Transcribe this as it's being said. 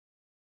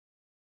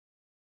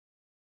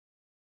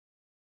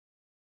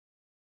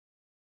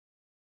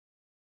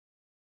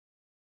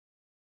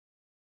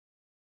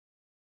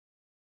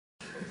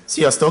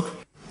Sziasztok!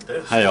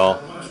 Hi all.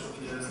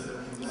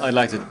 I'd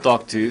like to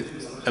talk to you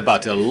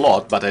about a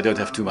lot, but I don't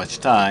have too much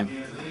time.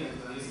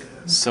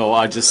 So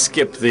I just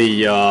skip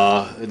the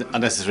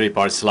unnecessary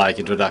parts like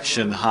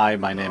introduction. Hi,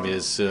 my name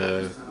is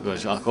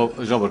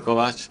Zsobor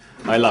Kovács.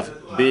 I love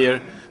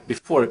beer.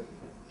 Before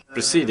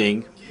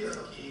proceeding,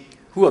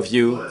 who of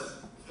you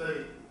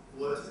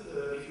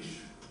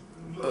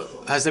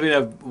has there been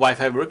a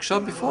Wi-Fi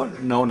workshop before?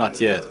 No,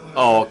 not yet.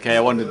 Oh, okay. I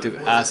wanted to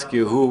ask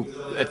you who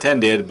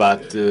attended,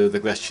 but the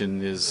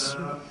question is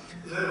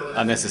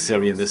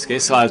unnecessary in this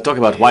case. So I'll talk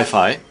about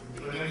Wi-Fi.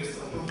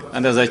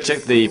 And as I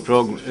checked the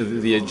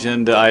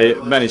agenda, I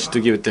managed to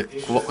give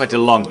it quite a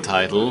long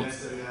title,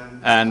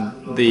 and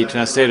the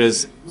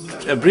translators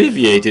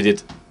abbreviated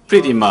it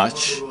pretty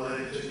much,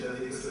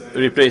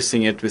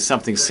 replacing it with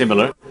something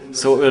similar.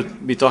 So we'll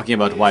be talking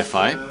about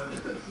Wi-Fi.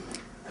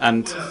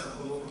 And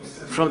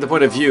from the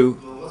point of view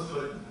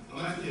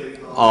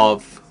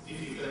of,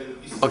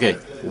 okay,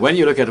 when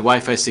you look at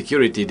Wi-Fi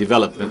security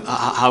development,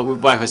 how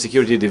Wi-Fi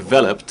security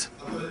developed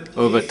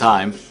over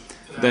time,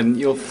 then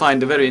you'll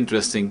find a very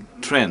interesting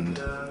trend.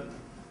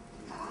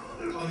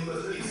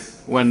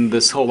 When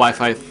this whole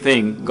Wi-Fi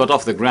thing got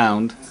off the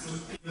ground,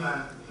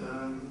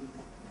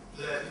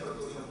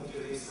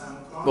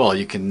 well,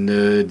 you can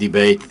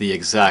debate the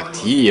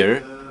exact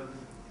year,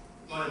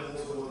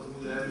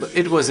 but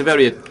it was a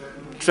very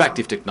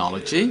attractive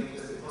technology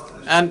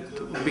and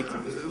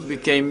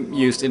became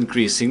used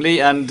increasingly,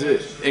 and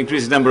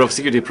increasing number of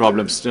security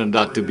problems turned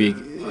out to be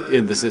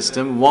in the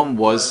system. One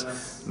was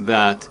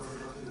that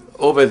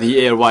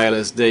over-the-air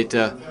wireless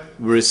data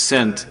were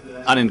sent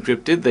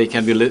unencrypted. They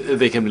can be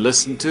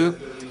listened to,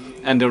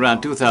 and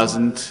around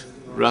 2000,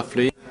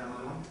 roughly,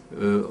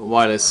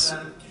 wireless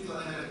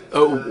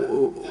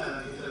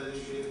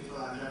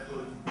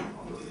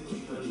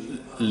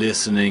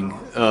listening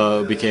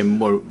became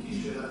more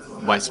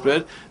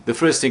widespread. The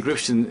first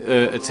encryption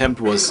attempt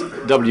was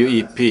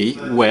WEP,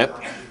 WEP.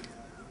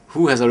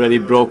 Who has already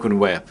broken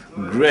WEP?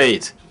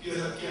 Great.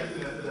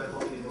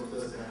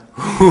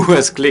 Who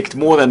has clicked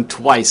more than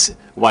twice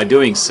while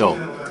doing so?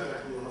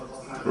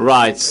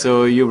 Right,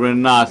 so you were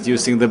not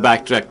using the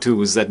backtrack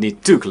tools that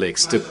need 2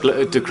 clicks to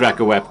crack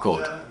a web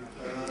code.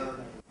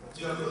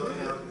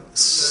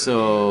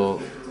 So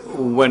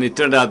when it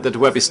turned out that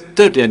web is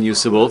totally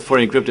unusable for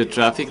encrypted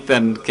traffic,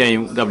 then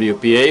came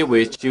WPA,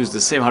 which used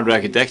the same hardware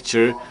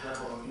architecture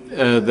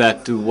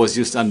that was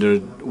used under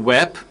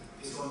web,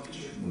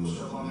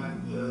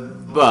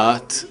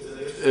 but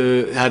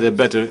had a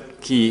better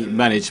key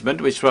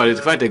management, which provided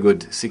quite a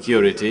good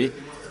security.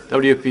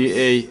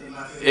 WPA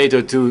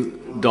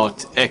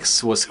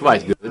 802.x was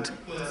quite good.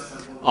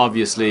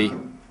 Obviously,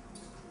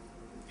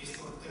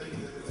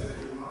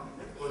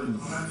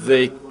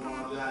 they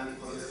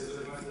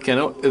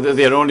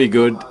are only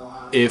good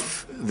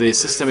if the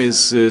system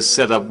is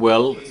set up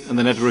well and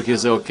the network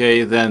is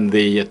okay. Then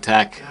the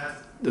attack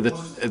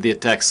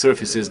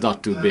surface is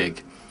not too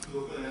big.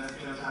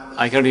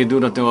 I currently do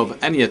not know of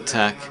any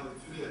attack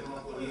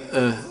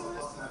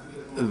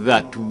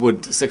that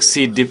would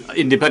succeed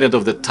independent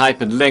of the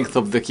type and length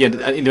of the key and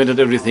independent of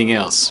everything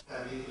else.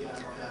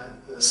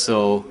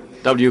 So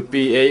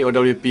WPA or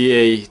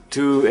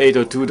WPA2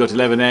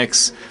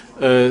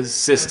 802.11x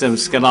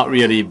systems cannot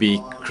really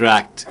be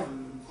cracked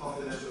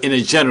in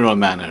a general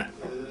manner.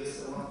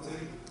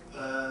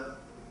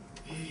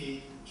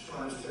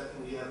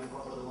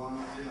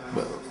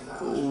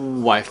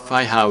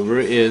 Wi-Fi, however,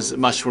 is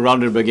much more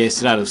vulnerable against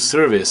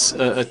denial-of-service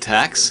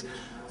attacks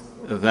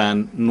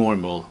than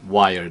normal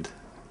wired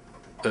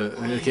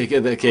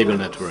cable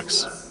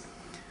networks.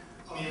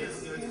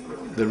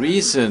 The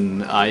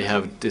reason I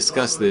have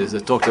discussed this,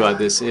 talked about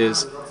this,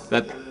 is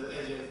that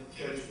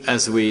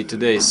as we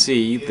today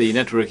see, the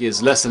network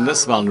is less and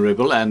less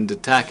vulnerable, and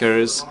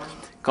attackers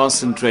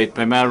concentrate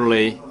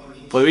primarily,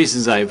 for the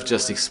reasons I've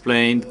just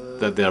explained,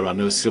 that there are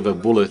no silver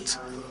bullet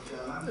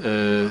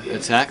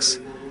attacks,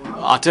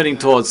 are turning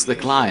towards the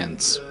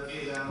clients,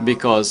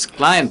 because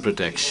client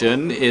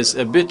protection is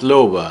a bit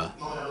lower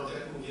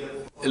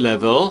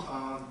level,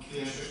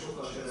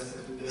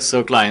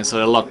 so clients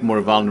are a lot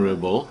more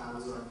vulnerable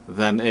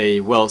than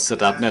a well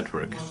set up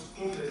network.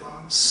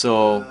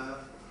 So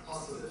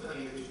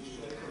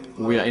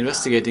we are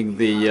investigating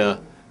the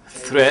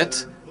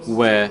threat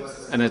where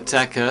an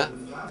attacker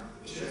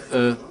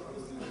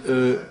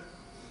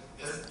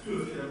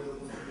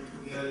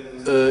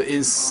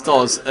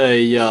installs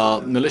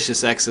a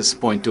malicious access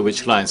point to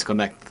which clients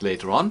connect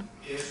later on.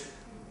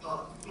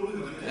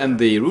 And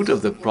the root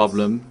of the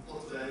problem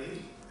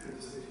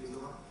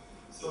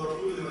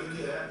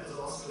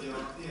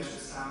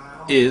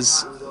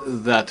is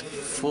that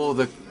for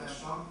the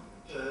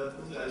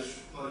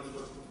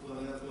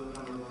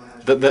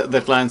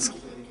clients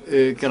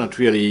cannot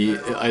really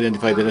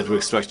identify the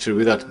network structure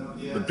without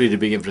a pretty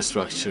big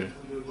infrastructure.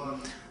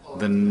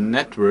 The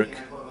network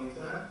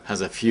has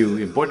a few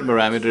important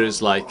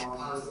parameters like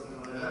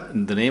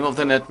the name of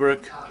the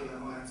network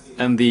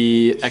and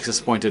the access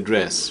point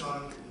address,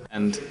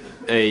 and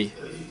a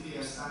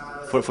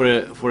for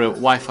a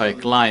Wi-Fi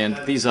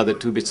client, these are the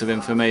two bits of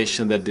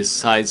information that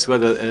decides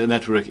whether a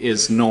network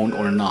is known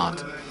or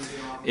not.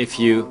 If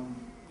you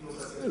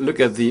look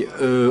at the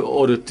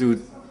order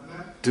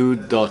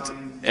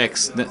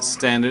 2.x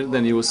standard,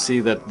 then you will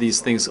see that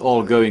these things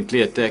all go in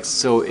clear text.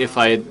 So if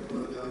I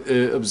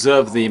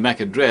observe the MAC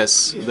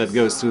address that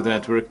goes through the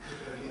network,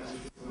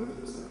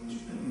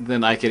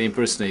 then I can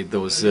impersonate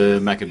those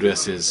MAC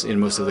addresses in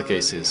most of the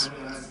cases.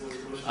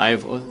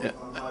 I've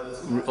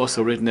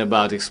also written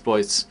about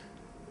exploits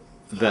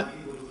that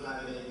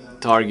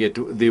target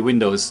the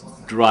Windows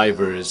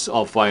drivers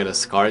of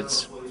wireless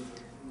cards.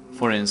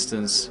 For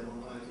instance,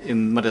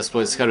 in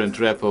Metasploit's current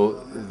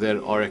repo,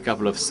 there are a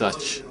couple of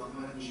such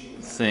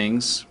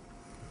things.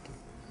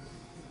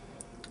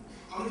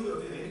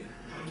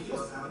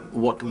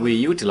 What we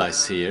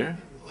utilize here,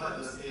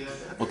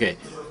 okay,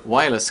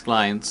 wireless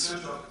clients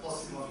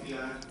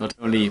not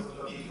only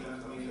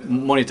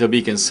monitor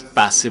beacons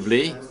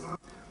passively,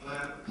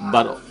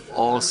 but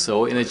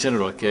also, in a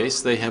general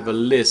case, they have a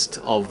list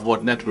of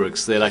what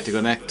networks they like to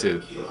connect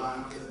to.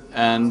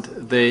 And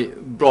they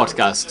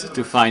broadcast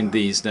to find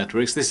these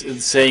networks,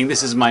 saying,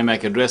 this is my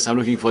MAC address, I'm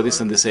looking for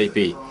this and this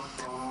AP.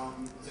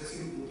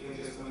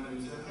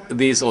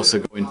 These also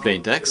go in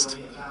plain text.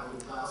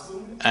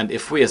 And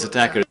if we as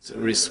attackers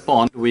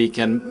respond, we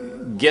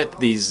can get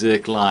these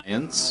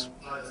clients,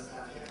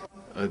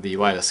 the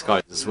wireless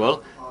cards as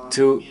well,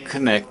 to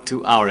connect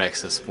to our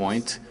access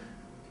point,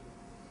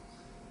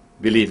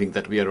 believing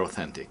that we are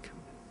authentic.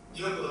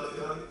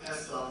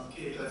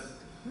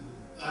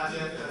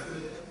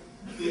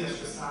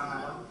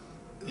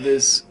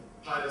 This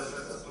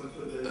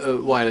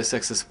wireless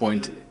access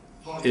point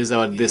is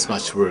about this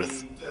much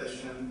worth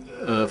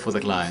for the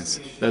clients.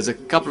 There's a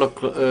couple of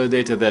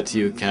data that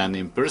you can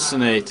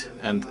impersonate,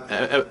 and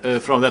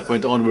from that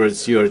point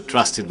onwards, you're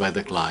trusted by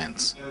the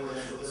clients.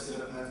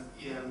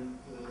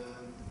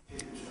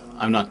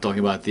 I'm not talking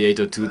about the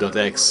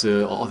 802.x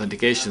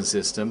authentication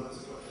system.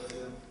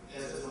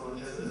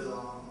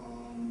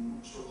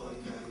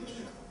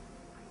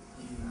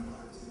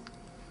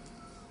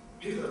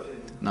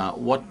 Now,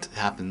 what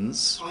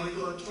happens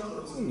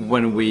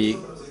when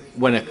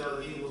a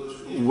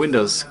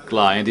Windows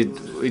client,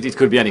 it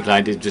could be any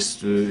client, it's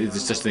just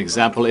an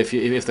example.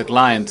 If the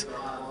client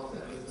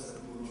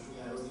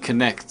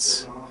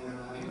connects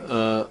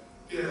to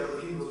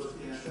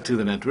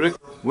the network,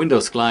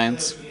 Windows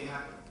clients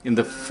in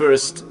the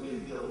first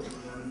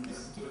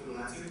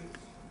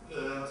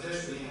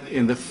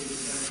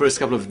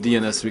couple of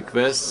DNS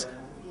requests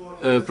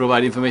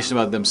provide information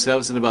about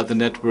themselves and about the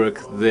network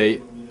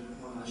they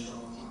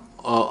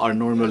are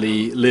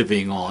normally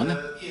living on,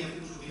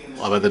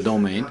 about the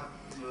domain.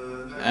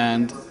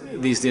 And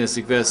these DNS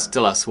requests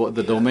tell us what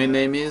the domain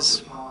name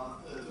is,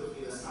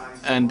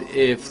 and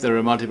if there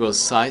are multiple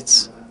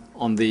sites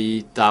on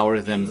the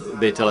tower, then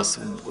they tell us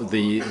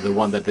the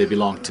one that they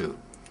belong to.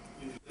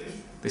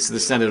 This is the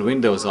standard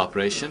Windows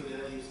operation.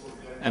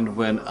 And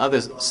when other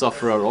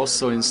software are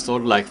also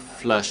installed, like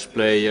Flash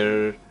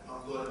Player,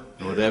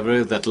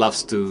 whatever, that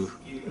loves to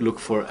look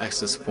for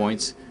access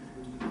points,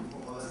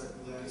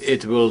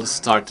 it will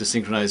start to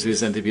synchronize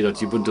with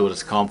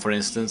ntp.ubuntu.com, for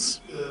instance,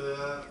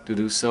 to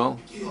do so.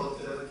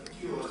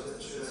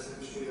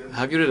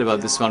 Have you read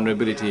about this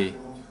vulnerability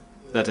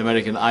that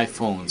American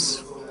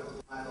iPhones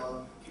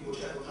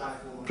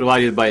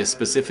provided by a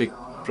specific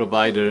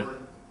provider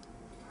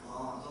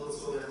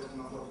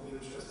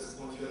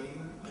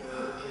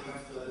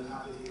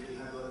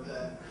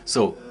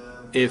so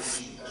it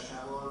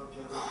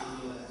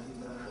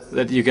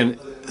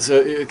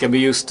can be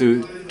used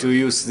to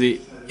use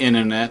the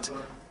internet.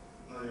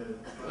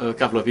 A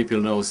couple of people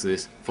knows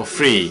this for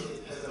free.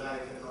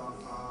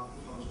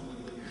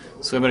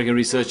 So American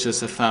researchers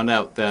have found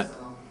out that,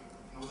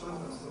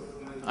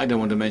 I don't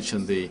want to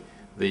mention the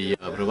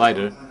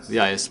provider, the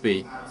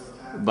ISP,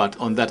 but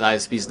on that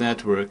ISP's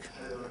network,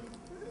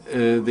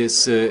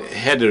 these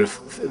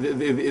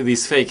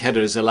fake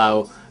headers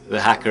allow the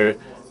hacker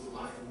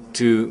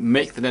to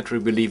make the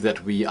network believe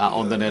that we are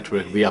on the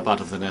network, we are part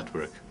of the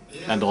network,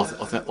 and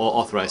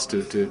authorized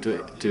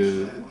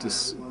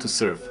to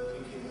serve.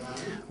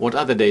 What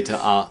other data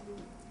are?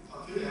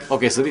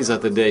 Okay, so these are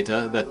the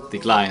data that the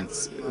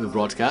client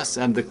broadcasts,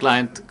 and the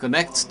client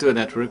connects to a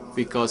network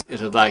because it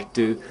would like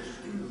to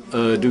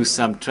do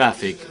some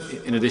traffic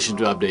in addition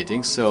to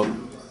updating. So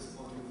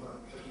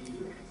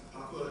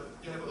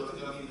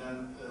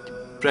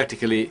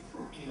practically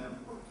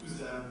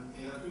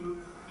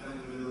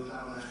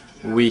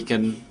we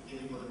can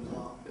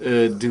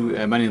do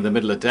a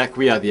man-in-the-middle attack.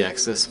 We are the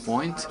access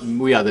point,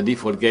 we are the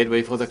default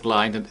gateway for the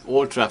client, and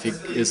all traffic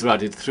is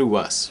routed through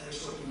us,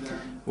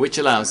 which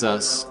allows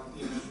us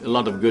a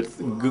lot of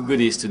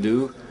goodies to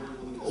do.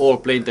 All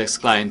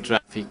plaintext client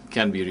traffic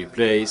can be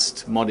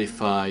replaced,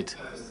 modified,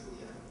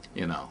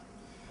 you know.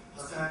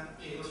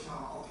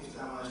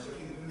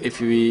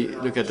 If we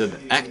look at an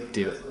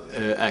active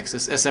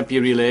access, SMP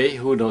relay,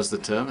 who knows the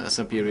term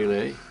SMP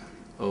relay?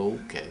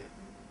 Okay,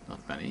 not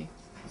many.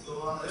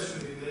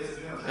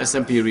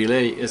 SMP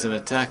relay is an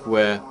attack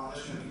where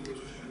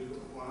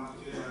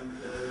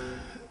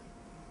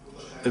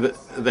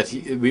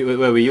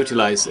where we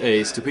utilize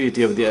a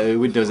stupidity of the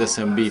Windows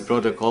SMB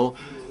protocol,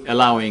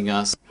 allowing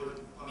us,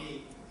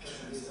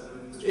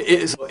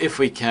 so if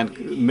we can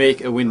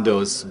make a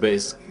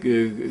Windows-based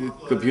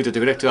computer to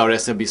connect to our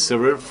SMB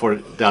server for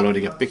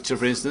downloading a picture,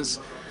 for instance,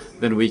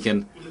 then we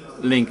can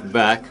link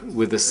back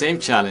with the same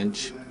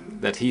challenge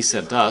that he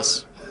sent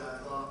us.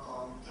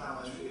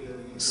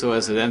 So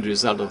as an end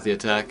result of the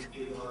attack,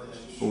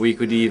 we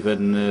could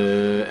even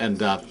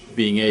end up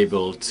being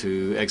able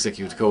to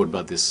execute code,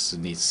 but this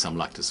needs some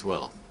luck as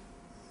well.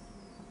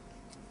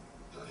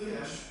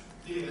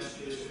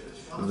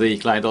 The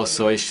client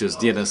also issues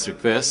DNS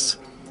requests.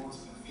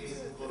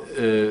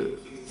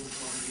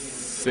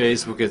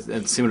 Facebook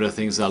and similar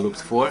things are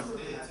looked for,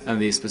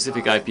 and the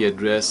specific IP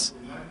address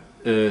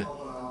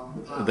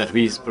that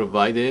we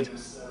provided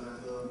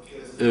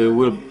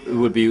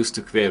will be used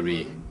to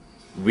query.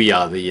 We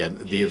are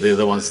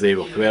the ones they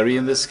will query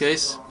in this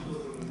case.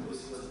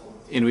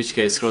 In which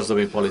case,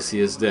 cross-domain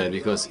policy is there,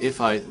 because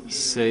if I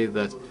say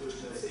that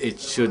it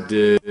should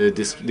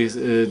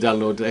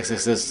download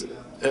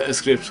XSS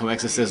script from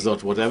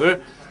XSS.whatever,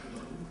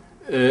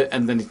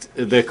 and then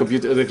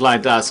the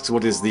client asks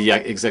what is the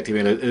exact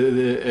email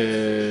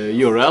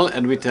URL,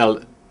 and we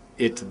tell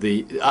it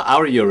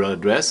our URL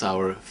address,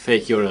 our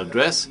fake URL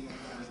address,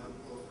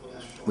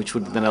 which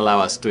would then allow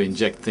us to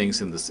inject things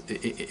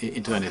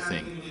into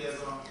anything.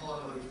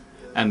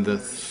 And the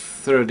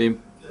third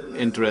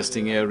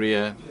interesting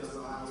area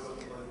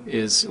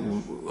is,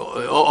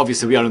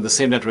 obviously we are on the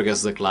same network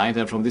as the client,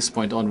 and from this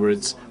point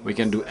onwards we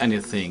can do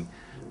anything,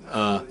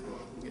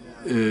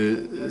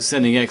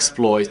 sending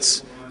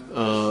exploits,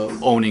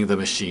 owning the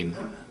machine.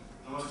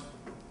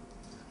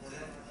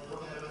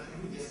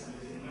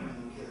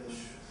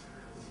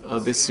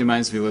 This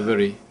reminds me of a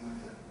very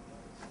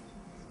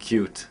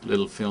cute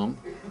little film.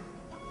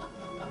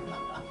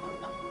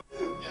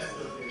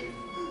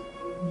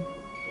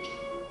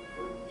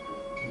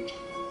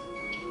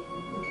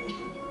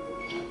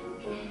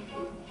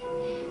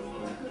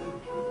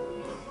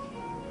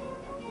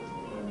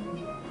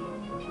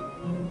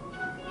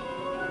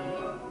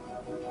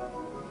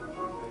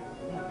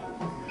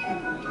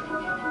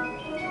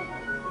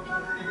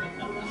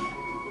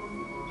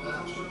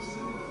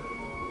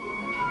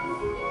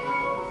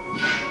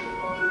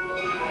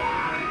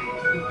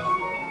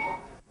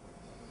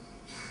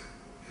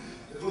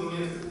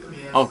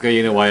 Okay,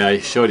 you know why I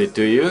showed it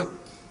to you.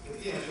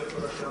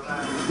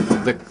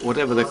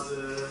 Whatever the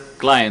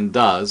client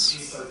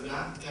does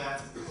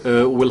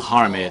will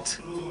harm it.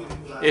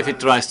 If it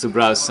tries to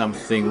browse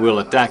something, we'll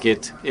attack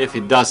it. If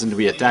it doesn't,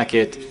 we attack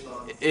it.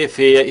 If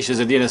he issues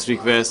a DNS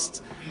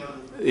request,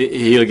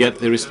 he'll get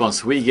the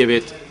response we give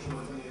it.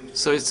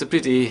 So it's a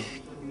pretty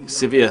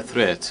severe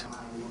threat.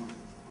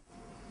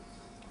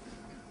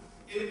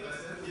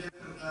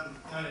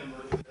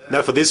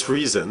 Now, for this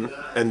reason,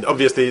 and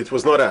obviously it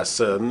was not us,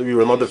 we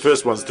were not the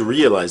first ones to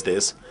realize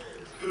this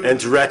and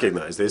to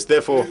recognize this.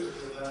 Therefore,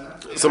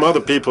 some other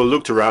people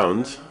looked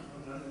around.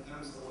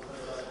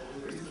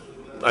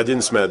 I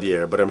didn't smell the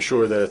air, but I'm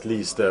sure that at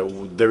least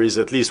there is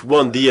at least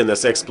one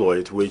DNS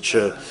exploit which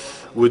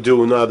would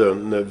do another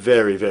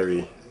very,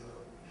 very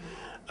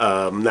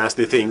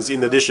nasty things,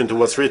 in addition to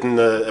what's written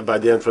by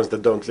the entrance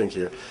that don't link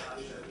here.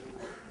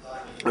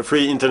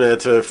 Free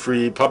internet,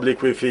 free public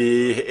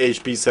Wi-Fi,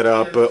 HP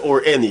setup,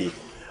 or any.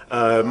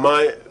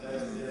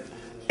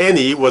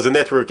 Any was a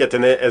network at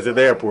an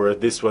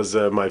airport. This was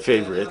my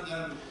favorite.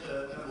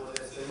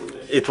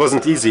 It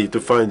wasn't easy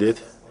to find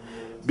it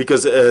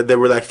because there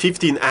were like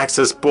 15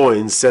 access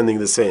points sending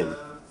the same.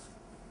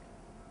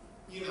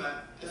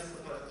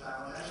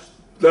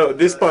 Now,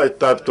 this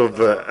type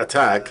of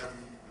attack,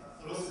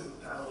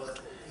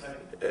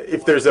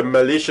 if there's a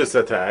malicious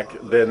attack,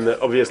 then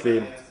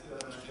obviously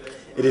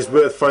it is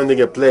worth finding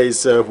a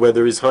place where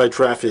there is high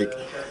traffic,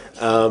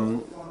 a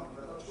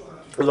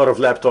lot of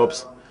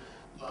laptops,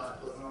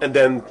 and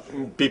then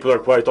people are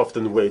quite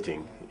often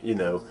waiting, you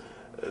know.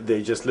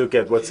 They just look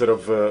at what sort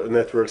of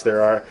networks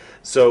there are.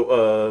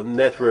 So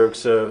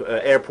networks,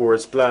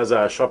 airports,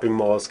 plaza, shopping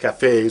malls,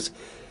 cafes.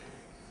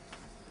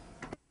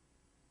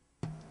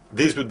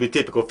 These would be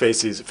typical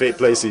places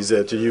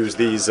to use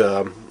these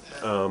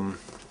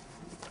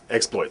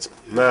exploits.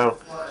 Now,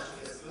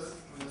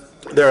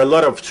 there are a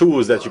lot of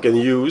tools that you can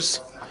use.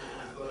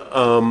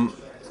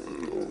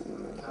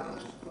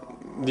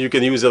 You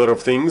can use a lot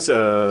of things.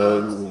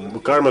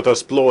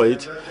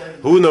 Karmatasploit.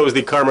 Who knows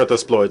the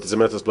Karmatasploit? It's a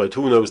Metasploit.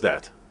 Who knows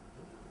that?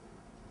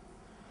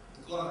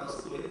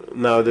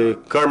 Now, the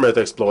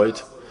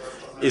Karmatasploit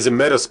is a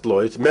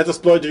Metasploit.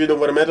 Metasploit, do you know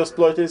what a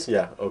Metasploit is?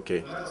 Yeah,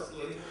 okay.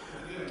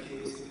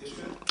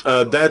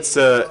 That's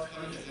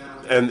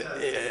an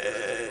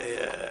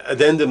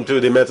addendum to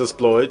the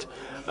Metasploit.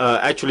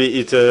 Actually,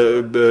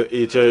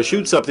 it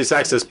shoots up this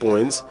access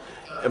point,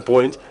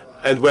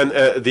 and when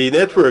the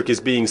network is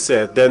being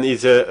set, then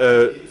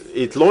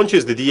it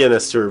launches the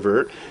DNS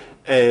server,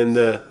 and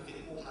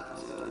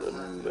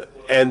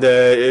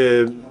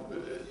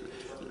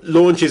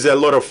launches a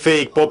lot of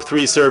fake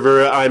POP3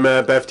 server,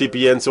 IMAP,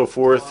 FTP, and so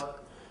forth.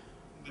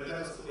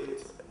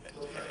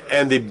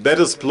 and the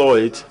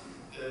Metasploit,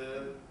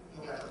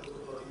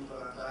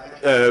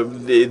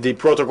 the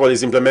protocol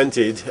is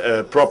implemented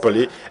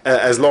properly,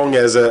 as long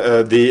as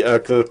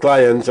the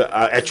client,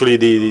 actually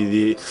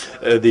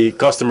the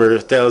customer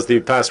tells the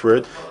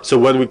password. So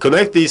when we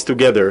connect these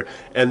together,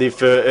 and if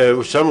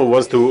someone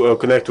wants to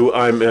connect to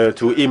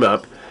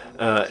IMAP,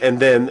 and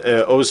then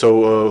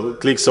also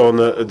clicks on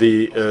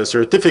the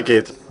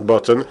certificate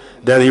button,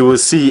 then he will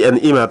see an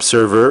IMAP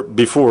server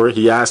before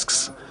he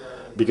asks.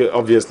 Because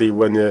obviously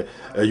when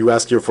you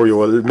ask for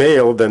your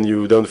mail, then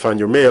you don't find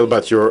your mail,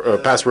 but your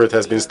password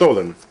has been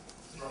stolen.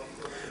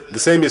 The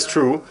same is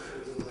true.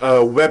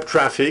 Web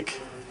traffic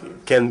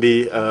can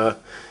be done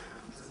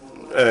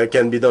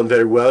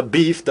very well.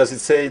 Beef, does it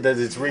say, does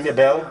it ring a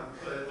bell?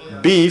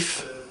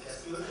 Beef,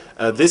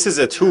 this is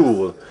a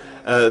tool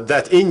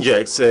that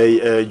injects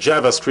a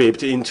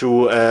JavaScript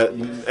into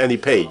any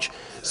page.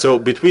 So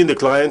between the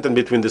client and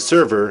between the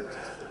server,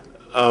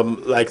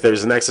 like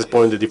there's an access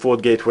point, the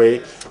default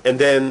gateway, and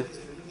then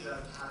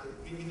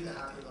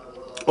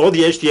all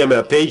the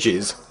HTML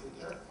pages,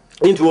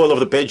 into all of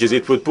the pages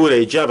it would put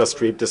a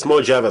JavaScript, a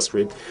small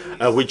JavaScript,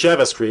 which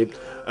JavaScript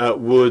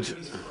would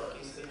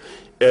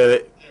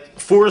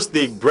force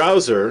the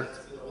browser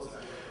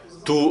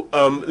to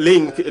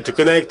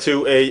connect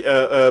to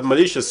a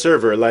malicious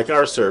server like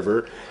our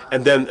server,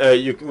 and then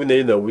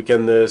we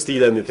can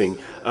steal anything.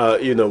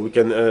 We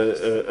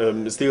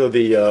can steal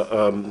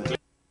the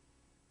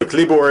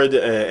clipboard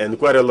and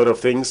quite a lot of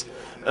things.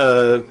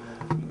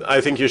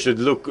 I think you should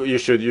look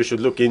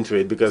into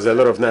it, because a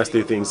lot of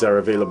nasty things are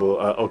available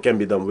or can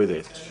be done with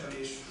it.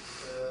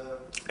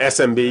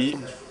 SMB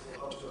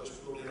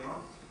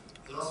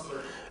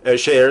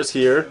shares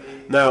here.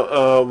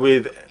 Now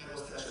with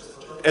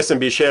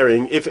SMB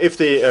sharing, if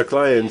the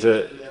client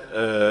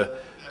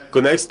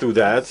connects to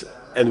that,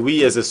 and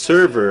we as a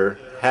server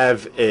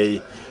have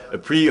a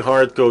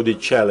pre-hard-coded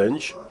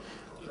challenge,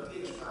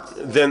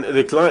 then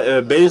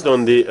the based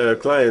on the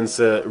client's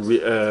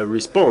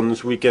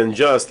response, we can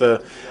just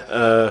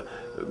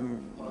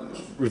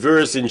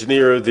reverse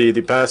engineer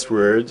the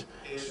password.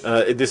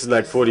 This is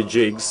like 40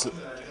 gigs,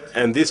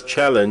 and this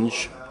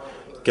challenge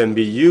can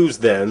be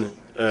used then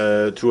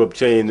to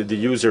obtain the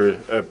user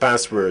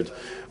password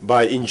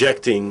by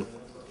injecting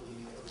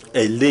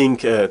a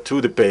link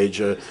to the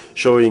page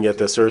showing at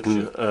a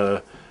certain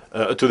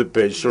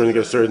showing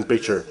a certain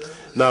picture.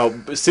 Now,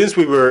 since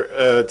we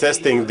were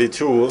testing the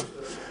tool,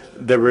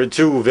 there were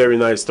two very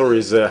nice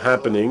stories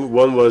happening.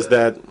 One was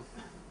that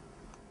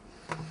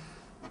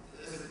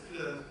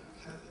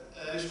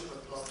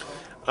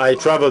I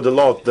traveled a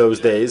lot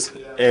those days,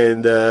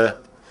 and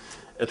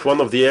at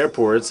one of the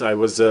airports I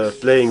was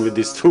playing with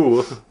this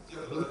tool.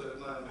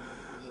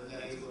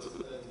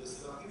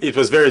 It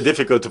was very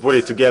difficult to put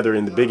it together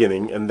in the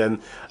beginning, and then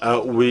I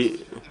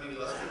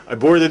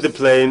boarded the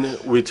plane,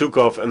 we took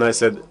off, and I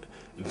said,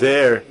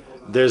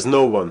 there's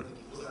no one,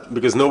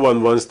 because no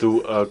one wants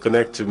to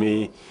connect to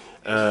me.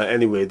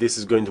 Anyway, this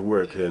is going to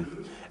work then.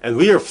 And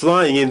we are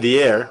flying in the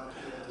air,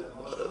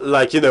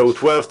 like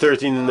 12,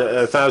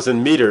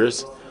 13,000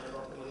 meters,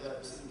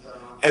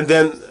 and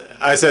then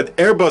I said,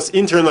 Airbus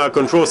Internal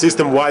Control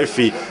System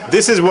Wi-Fi.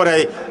 This is what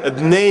I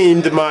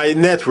named my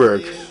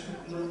network.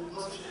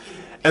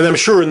 And I'm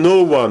sure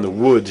no one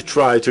would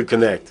try to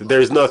connect.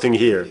 There is nothing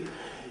here.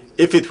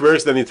 If it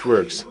works, then it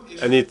works.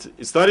 And it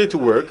started to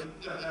work.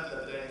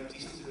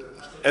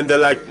 And then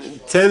like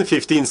 10,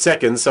 15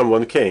 seconds,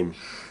 someone came.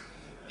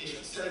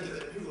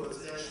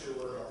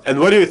 And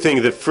what do you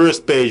think the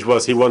first page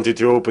was he wanted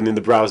to open in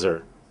the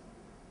browser?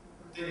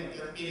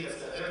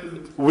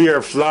 We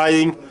are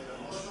flying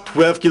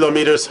 12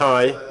 kilometers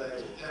high,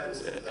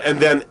 and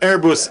then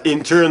Airbus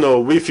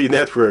internal Wi-Fi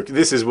network.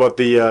 This is what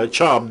the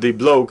chap, the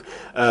bloke,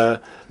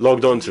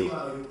 logged onto.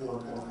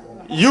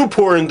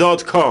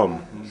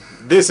 Youporn.com.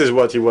 This is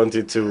what he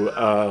wanted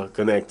to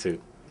connect to.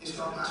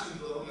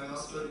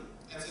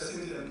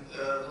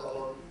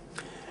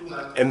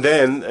 And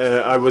then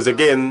I was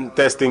again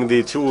testing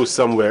the tool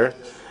somewhere,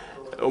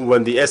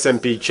 when the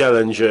SMP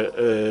challenge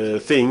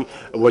thing,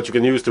 what you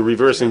can use to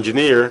reverse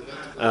engineer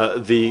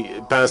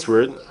the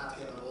password.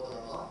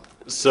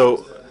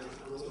 So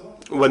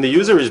when the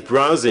user is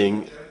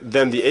browsing,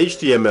 then the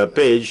HTML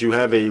page, you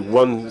have a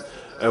one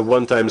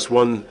times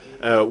one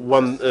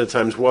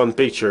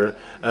picture.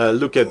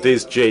 Look at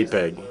this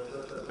JPEG.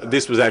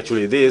 This was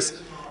actually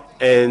this,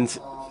 and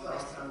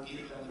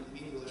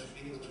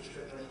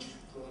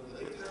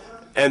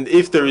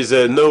if there is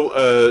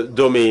no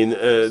domain,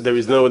 there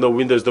is no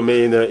Windows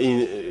domain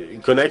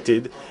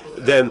connected,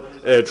 then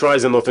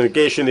tries an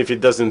authentication. If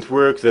it doesn't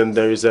work, then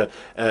there is a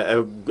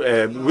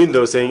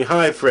window saying,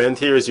 "Hi, friend,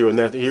 here's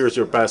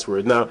your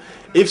password." Now,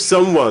 if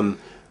someone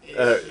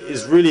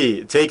is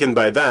really taken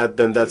by that,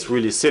 then that's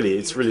really silly.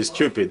 It's really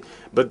stupid.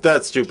 But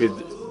that stupid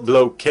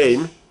bloke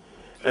came,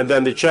 and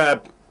then the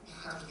chap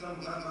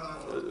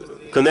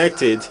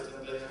connected,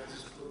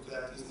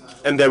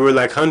 and there were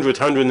like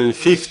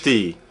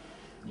 150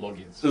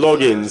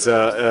 logins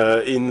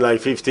in like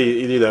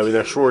 50, in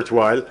a short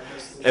while,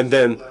 and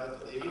then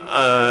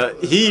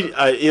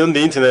on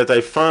the internet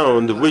I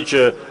found which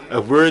a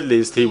word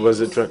list he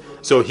was trying.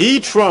 So he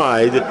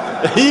tried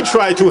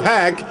to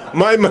hack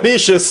my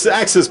malicious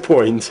access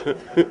point.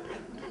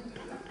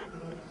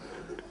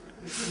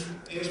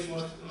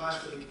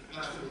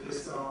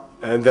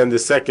 And then the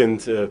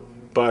second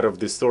part of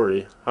the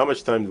story. How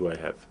much time do I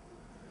have?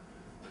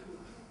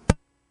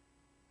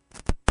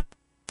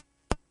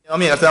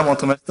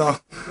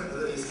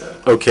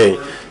 Okay,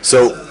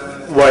 so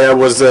while I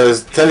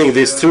was telling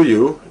this to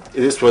you,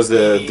 this was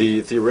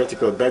the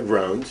theoretical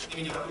background,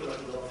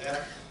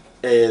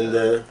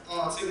 and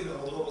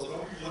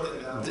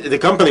the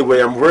company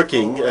where I'm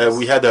working,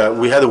 we had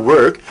a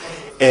work,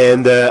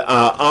 and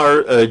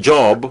our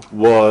job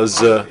was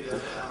to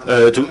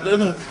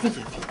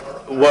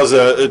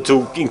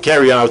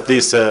carry out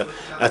this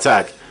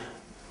attack.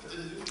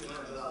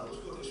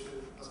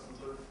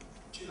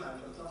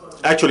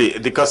 Actually,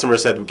 the customer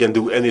said we can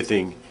do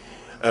anything.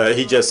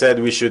 He just said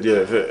we should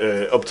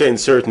obtain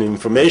certain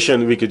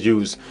information. We could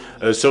use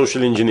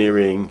social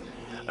engineering.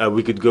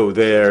 We could go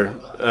there.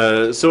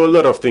 So a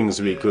lot of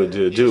things we could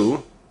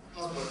do.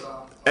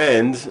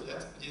 And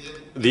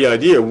the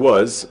idea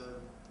was,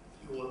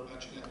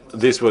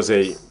 this was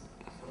a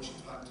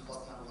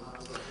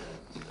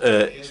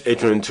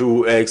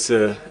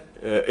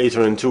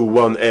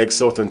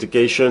 802.1x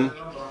authentication.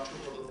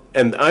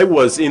 And I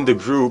was in the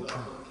group,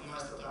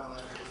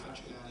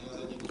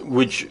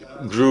 which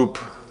group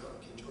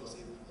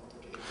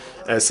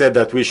said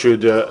that we should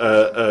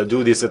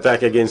do this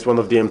attack against one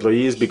of the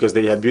employees because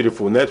they had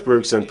beautiful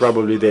networks and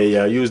probably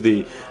they use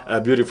the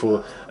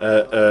beautiful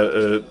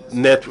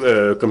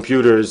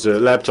computers,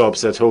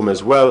 laptops at home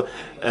as well.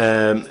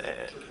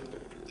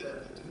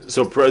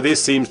 So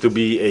this seems to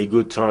be a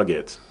good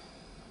target.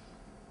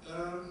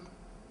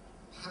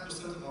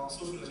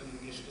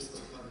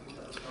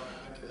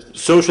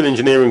 Social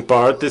engineering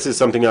part, this is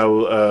something I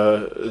will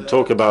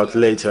talk about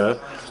later.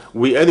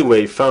 We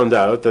anyway found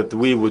out that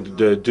we would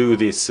do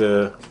this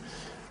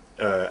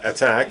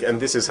attack,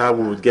 and this is how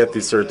we would get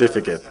this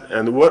certificate.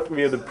 And what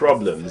were the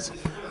problems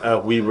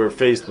we were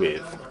faced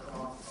with?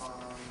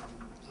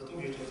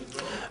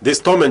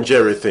 This Tom and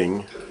Jerry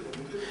thing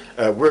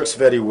works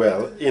very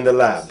well in the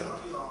lab.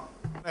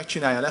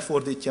 Megcsinálja,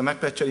 lefordítja,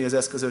 megpatcheli az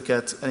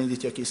eszközöket,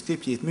 elindítja a kis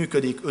scriptjét,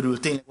 működik, örül,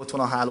 tényleg ott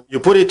van a háló.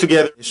 You put it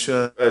together,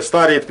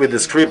 start it with the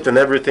script and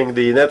everything,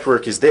 the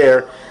network is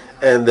there,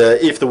 and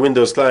if the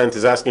Windows client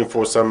is asking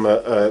for some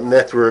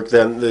network,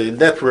 then the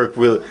network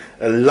will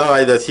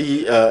lie that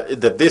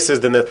that this is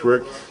the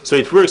network, so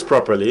it works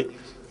properly.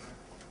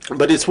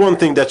 But it's one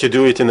thing that you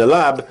do it in a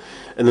lab,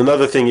 and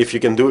another thing if you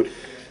can do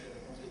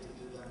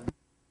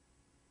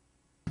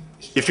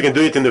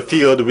it in the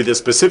field with a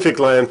specific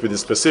client, with a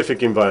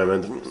specific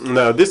environment.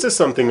 Now, this is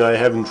something I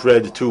haven't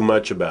read too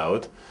much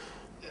about,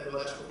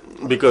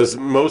 because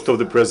most of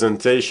the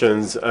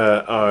presentations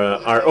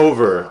are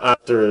over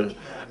after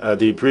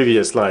the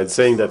previous slide,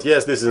 saying that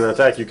yes, this is an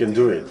attack, you can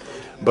do it.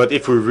 But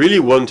if we really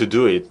want to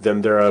do it,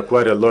 then there are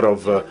quite a lot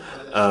of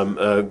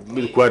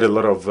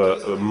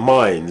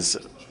minds.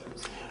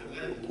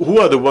 Who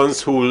are the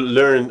ones who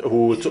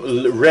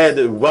read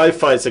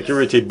Wi-Fi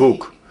security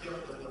book?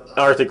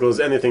 Articles,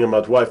 anything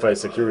about Wi-Fi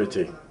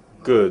security?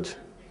 Good.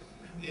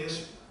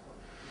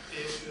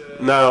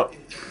 Now,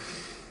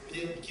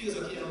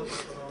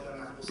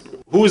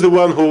 who's the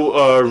one who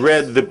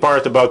read the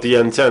part about the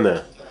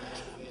antenna?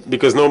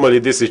 Because normally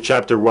this is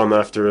chapter 1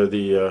 after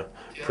the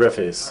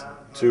preface.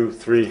 2,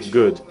 3,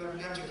 good.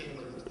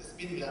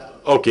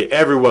 Okay,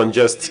 everyone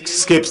just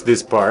skips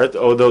this part,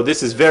 although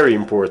this is very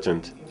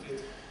important.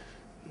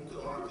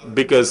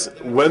 Because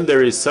when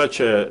there is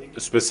such a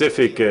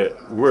specific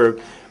work,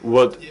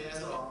 what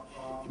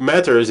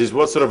matters is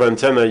what sort of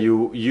antenna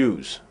you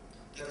use.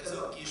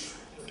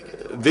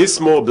 This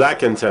small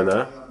black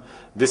antenna,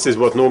 this is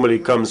what normally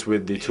comes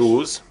with the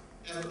tools,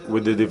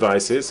 with the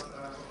devices.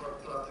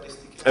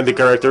 And the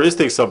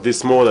characteristics of this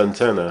small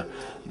antenna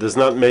does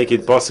not make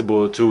it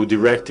possible to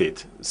direct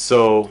it.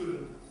 So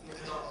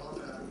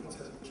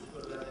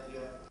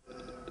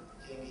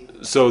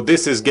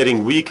this is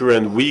getting weaker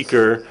and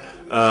weaker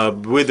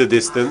with the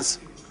distance.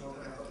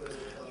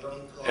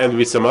 And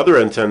with some other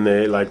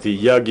antennae, like the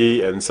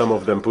Yagi and some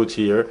of them put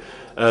here,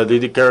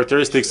 the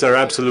characteristics are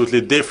absolutely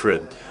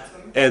different.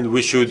 And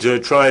we should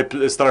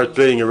start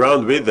playing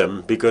around with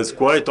them, because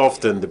quite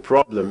often the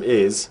problem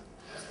is,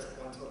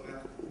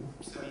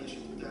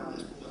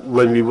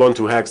 when we want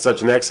to hack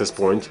such an access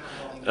point,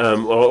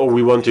 or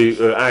we want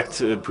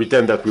to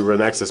pretend that we were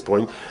an access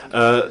point,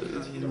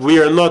 we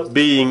are not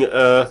being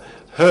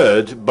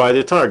heard by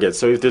the target.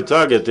 So if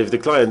the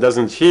client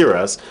doesn't hear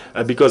us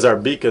because our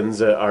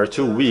beacons are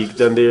too weak,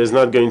 then they is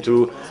not going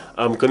to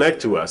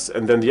connect to us.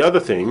 And then the other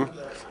thing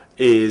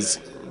is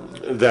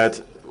that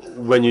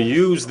when you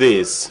use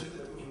this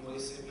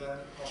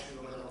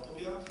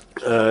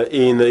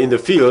in the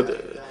field,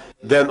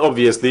 then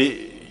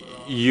obviously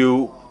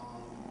you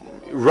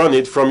run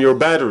it from your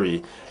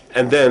battery.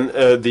 And then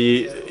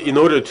in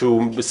order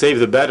to save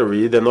the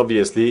battery, then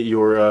obviously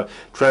your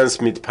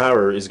transmit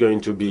power is going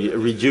to be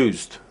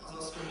reduced.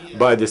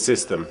 by the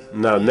system.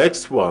 Now,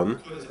 next one,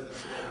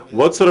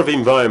 what sort of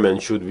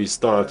environment should we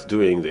start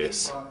doing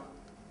this?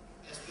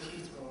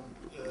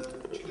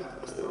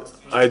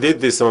 I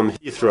did this on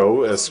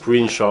Heathrow, a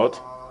screenshot.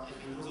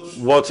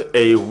 What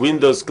a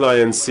Windows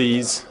client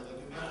sees,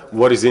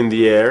 what is in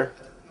the air.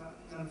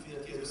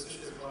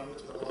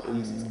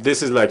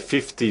 This is like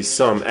 50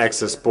 some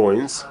access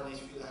points,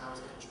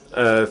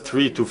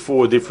 3 to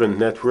 4 different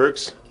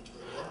networks.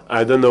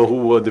 I don't know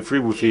who the free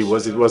Wi-Fi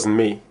was, it wasn't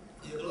me.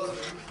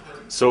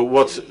 So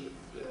what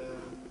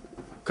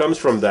comes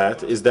from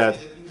that is that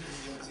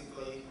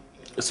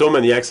so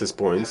many access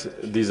points,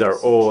 these are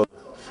all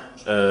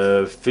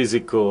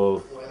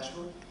physical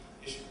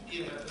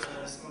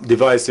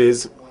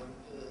devices,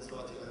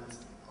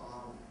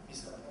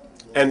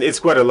 and it's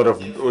quite a lot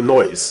of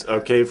noise,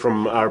 okay,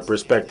 from our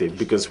perspective,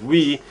 because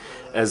we,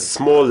 as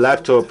small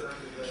laptop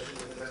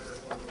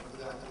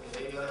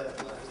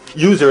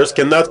users,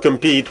 cannot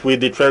compete with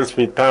the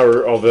transmit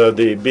power of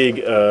the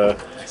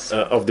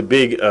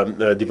big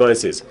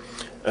devices.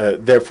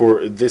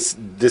 Therefore, this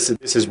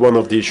is one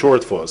of the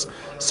shortfalls.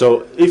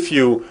 So if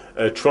you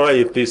try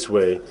it this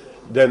way,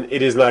 then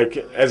it is like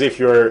as if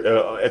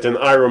you're at an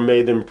Iron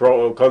Maiden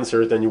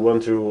concert and you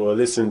want to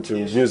listen to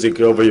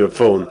music over your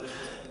phone.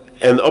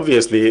 And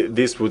obviously,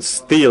 this would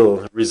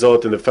still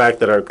result in the fact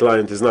that our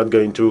client is not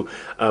going to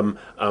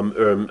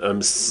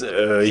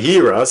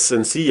hear us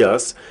and see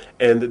us,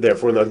 and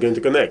therefore not going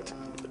to connect.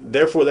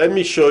 Therefore, let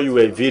me show you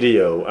a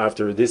video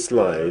after this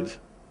slide.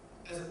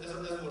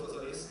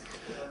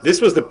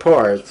 This was the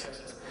part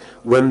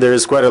when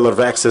there's quite a lot of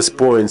access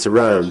points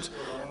around.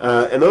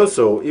 And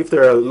also, if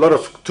there are a lot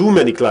of too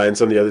many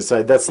clients on the other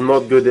side, that's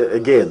not good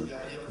again.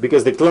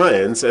 Because the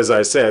clients, as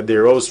I said,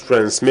 they're all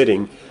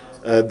transmitting.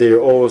 They're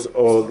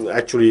all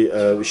actually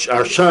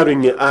are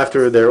shouting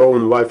after their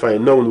own Wi-Fi,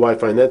 known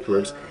Wi-Fi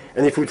networks.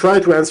 And if we try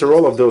to answer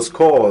all of those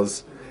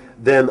calls,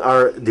 then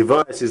our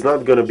device is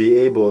not going to be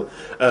able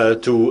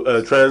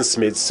to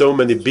transmit so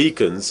many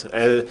beacons.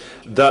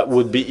 That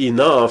would be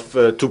enough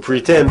to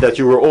pretend that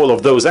you were all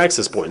of those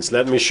access points.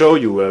 Let me show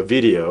you a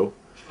video.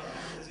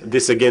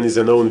 This again is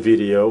an own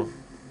video.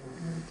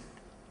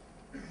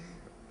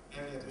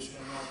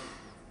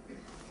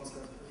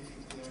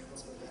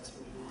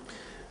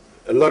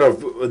 A lot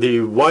of the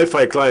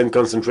Wi-Fi client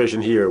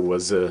concentration here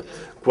was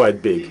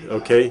quite big.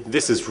 Okay,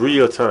 this is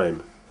real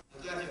time.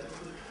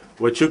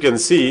 What you can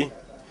see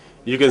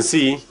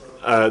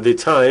the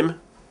time,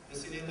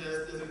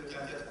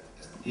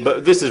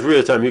 but this is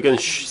real time. You can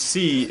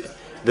see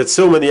that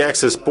so many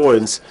access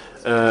points.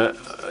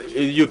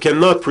 You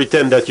cannot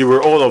pretend that you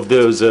were all of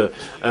those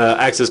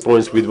access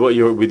points with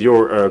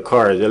your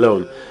card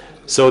alone.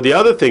 So the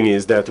other thing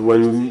is that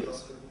when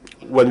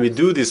we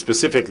do this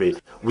specifically,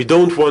 we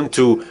don't want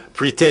to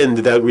pretend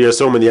that we are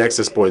so many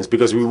access points,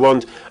 because we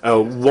want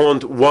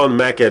one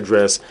MAC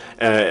address,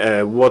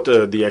 what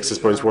the access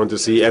points want to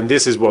see, and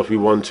this is what we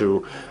want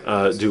to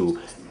do.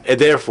 And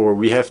therefore,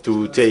 we have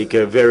to take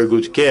very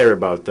good care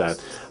about that.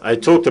 I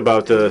talked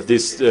about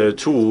this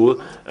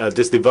tool,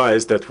 this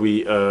device that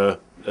we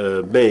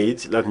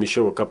made. Let me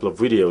show a couple of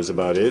videos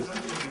about it.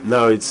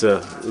 Now it's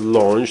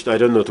launched. I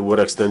don't know to what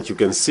extent you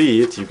can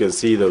see it. You can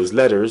see those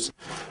letters,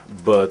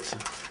 but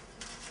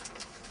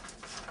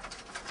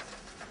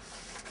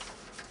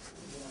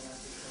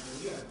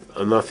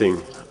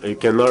nothing. You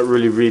cannot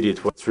really read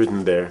it, what's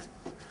written there.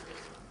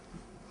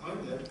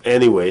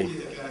 Anyway,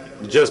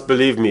 just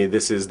believe me,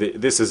 this is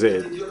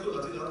it.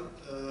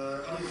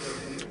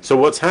 So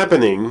what's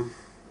happening,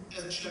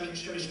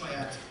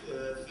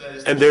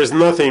 and there's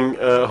nothing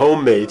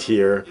homemade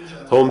here,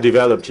 home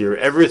developed here.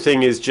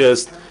 Everything is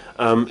just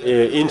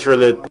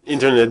internet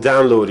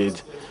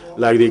downloaded,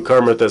 like the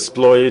Karma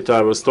exploit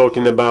I was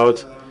talking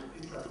about.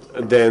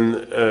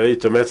 Then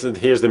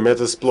here's the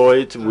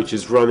Metasploit, which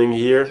is running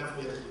here.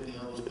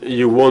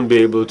 You won't be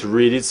able to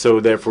read it, so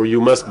therefore you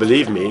must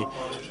believe me.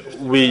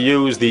 We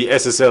use the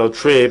SSL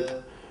trip,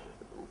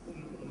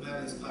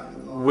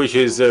 which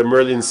is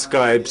Merlin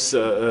Spike's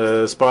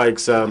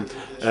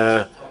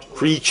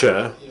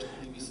creature,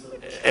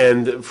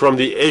 and from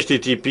the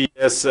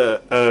HTTPS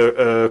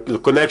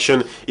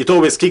connection, it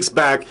always kicks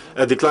back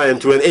the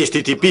client to an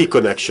HTTP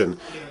connection.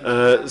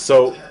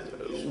 So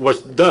what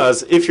it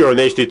does, if you're on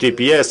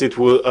HTTPS, it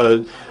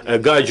will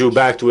guide you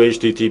back to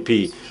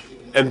HTTP.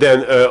 And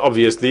then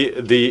obviously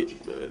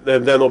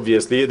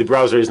the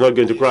browser is not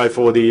going to cry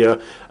for the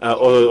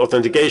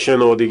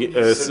authentication or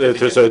the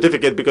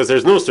certificate, because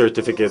there's no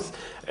certificate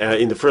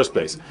in the first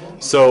place.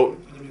 So,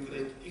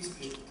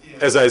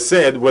 as I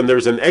said, when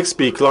there's an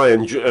XP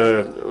client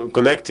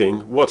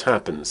connecting, what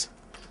happens?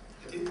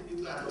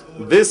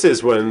 This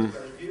is when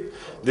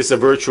this is a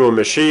virtual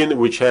machine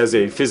which has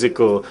a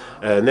physical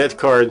net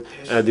card.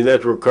 The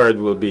network card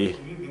will be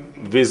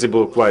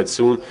visible quite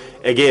soon.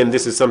 Again,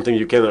 this is something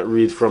you cannot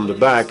read from the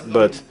back,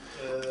 but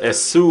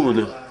as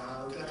soon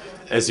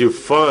as you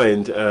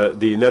find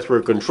the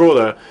network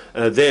controller,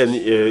 then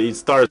it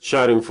starts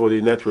shouting for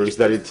the networks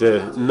that it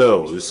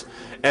knows,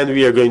 and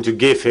we are going to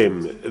give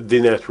him the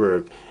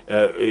network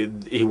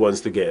he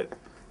wants to get.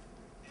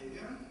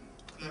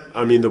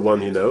 I mean the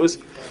one he knows.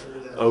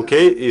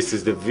 Okay, this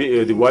is the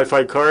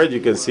Wi-Fi card,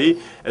 you can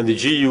see, and the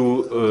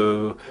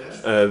GU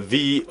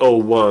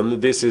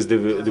V01, this is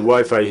the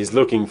Wi-Fi he's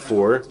looking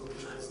for,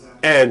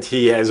 and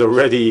he has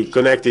already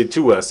connected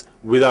to us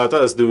without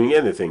us doing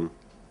anything.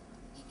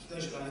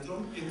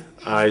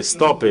 I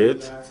stop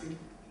it.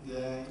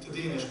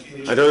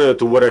 I don't know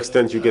to what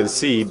extent you can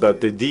see,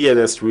 but the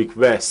DNS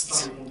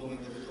requests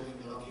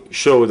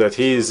show that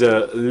he's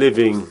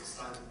living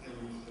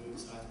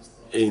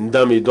in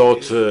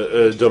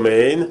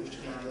dummy.domain.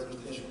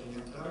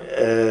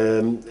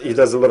 He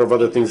does a lot of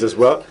other things as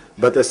well,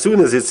 but as soon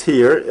as it's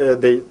here,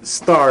 they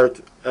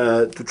start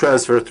to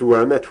transfer through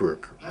our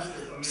network,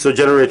 so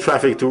generate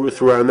traffic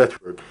through our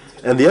network.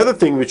 And the other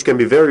thing which can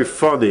be very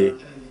funny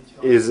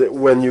is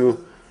when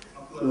you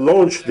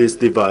launch this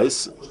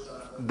device,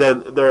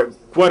 then there are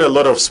quite a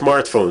lot of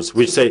smartphones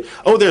which say,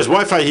 oh, there's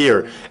Wi-Fi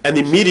here, and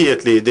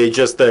immediately they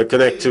just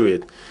connect to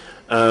it.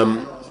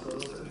 And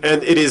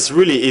it is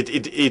really,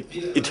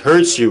 it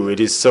hurts you, it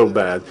is so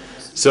bad.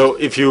 So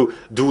if you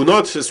do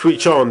not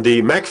switch on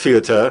the MAC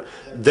filter,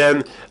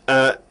 then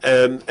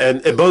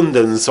an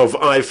abundance of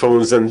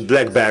iPhones and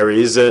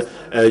Blackberries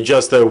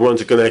just want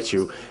to connect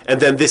you.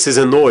 And then this is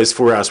a noise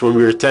for us when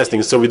we're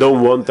testing, so we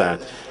don't want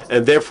that.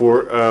 And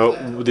therefore,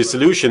 the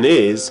solution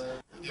is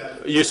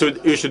you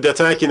should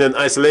attack in an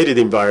isolated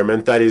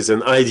environment. That is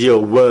an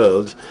ideal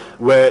world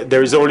where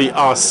there is only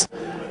us,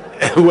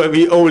 where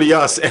we only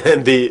us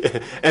and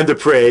the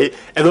prey,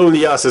 and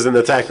only us as an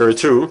attacker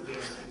too.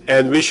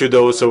 And we should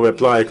also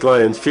apply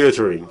client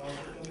filtering.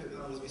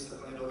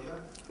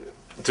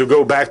 To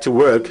go back to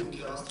work,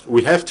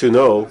 we have to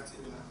know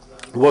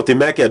what the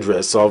MAC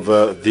address of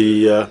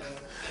the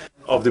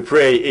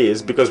prey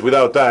is, because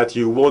without that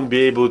you won't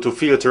be able to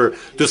filter,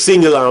 to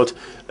single out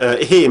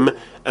him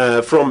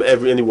from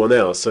anyone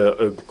else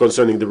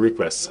concerning the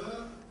requests.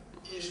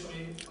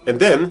 And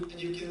then,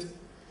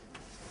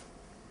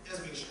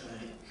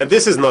 and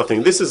this is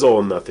nothing, this is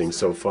all nothing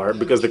so far,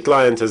 because the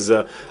client has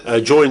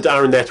joined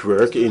our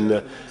network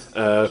in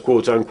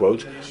quote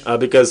unquote,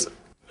 because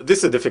this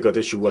is a difficult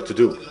issue what to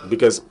do,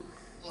 because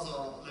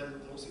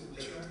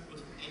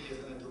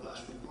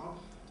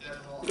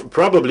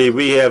probably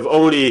we have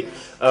only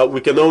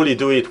we can only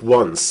do it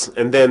once,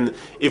 and then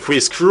if we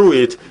screw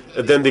it,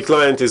 then the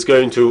client is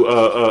going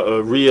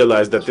to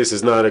realize that this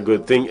is not a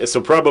good thing. So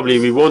probably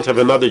we won't have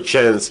another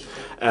chance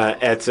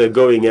at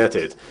going at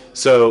it.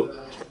 So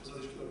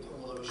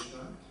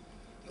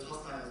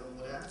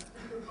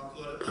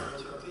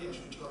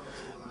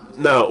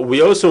now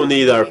we also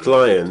need our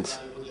client,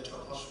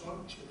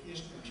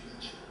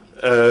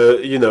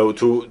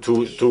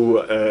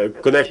 to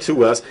connect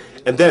to us,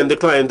 and then the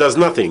client does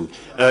nothing.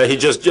 He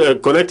just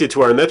connected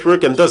to our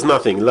network and does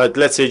nothing.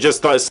 Let's say just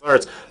starts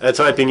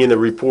typing in a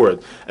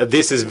report.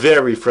 This is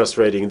very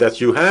frustrating. That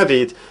you have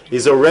it,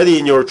 is already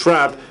in your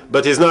trap,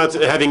 but is not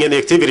having any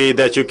activity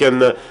that you can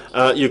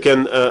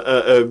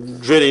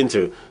drill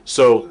into.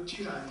 So,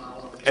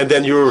 and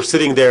then you're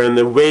sitting there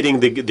and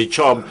waiting the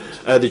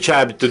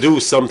chap to do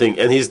something,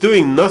 and he's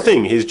doing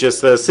nothing. He's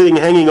just sitting,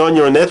 hanging on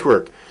your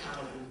network.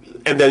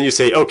 And then you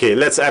say, okay,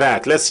 let's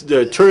attack. Let's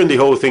turn the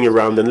whole thing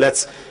around, and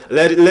let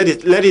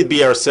it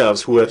be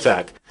ourselves who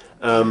attack.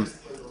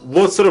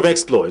 What sort of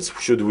exploits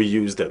should we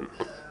use then?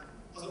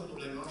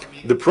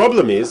 The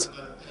problem is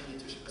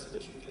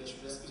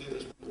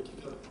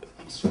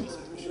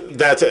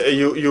that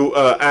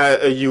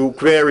you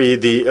query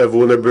the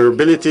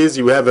vulnerabilities.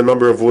 You have a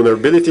number of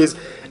vulnerabilities,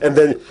 and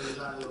then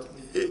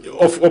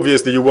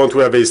obviously you want to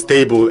have a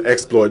stable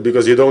exploit,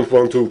 because you don't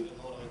want to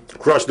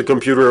crush the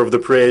computer of the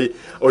prey,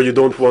 or you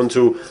don't want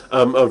to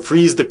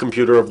freeze the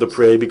computer of the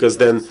prey, because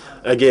then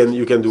again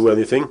you can do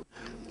anything,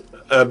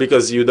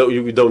 because you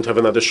don't have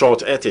another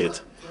shot at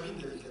it.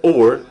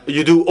 Or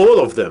you do all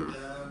of them.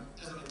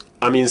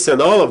 I mean,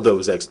 send all of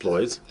those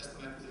exploits.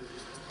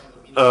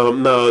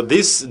 Now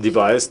this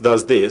device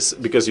does this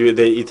because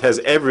it has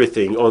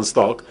everything on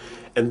stock,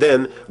 and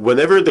then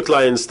whenever the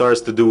client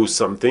starts to do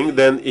something,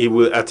 then he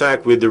will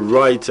attack with the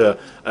right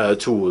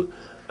tool.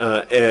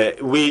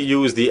 We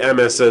use the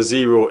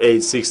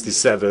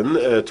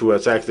MS0867 to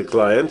attack the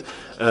client.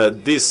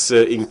 This,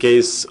 in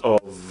case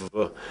of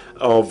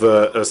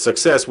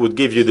success, would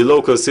give you the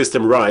local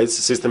system rights,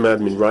 system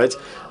admin rights,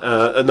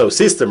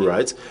 system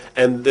rights,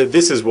 and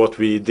this is what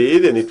we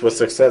did, and it was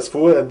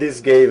successful. And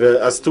this gave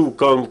us two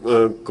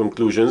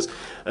conclusions.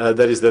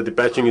 That is that the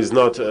patching is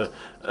not,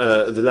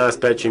 the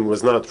last patching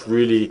was not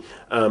really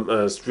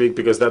strict,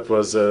 because that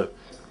was.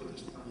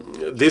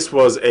 This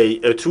was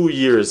a 2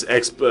 years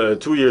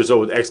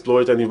old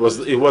exploit, and it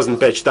wasn't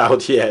patched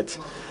out yet.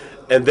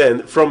 And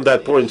then from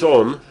that point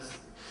on,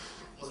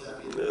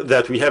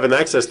 that we have an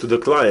access to the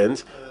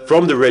client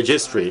from the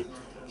registry,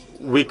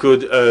 we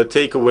could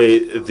take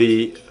away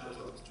the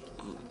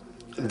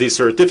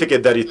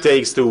certificate that it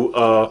takes to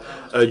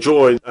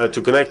join,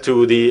 to connect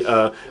to the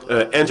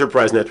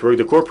enterprise network,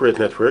 the corporate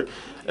network.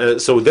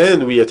 So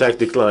then we attack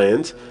the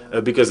client,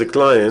 because the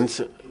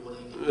client's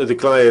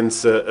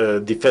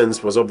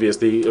defense was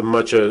obviously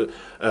much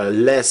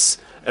less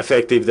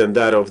effective than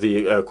that of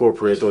the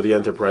corporate or the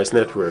enterprise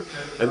network.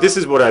 And this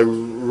is what I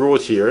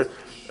wrote here.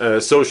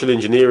 Social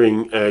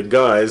engineering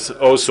guys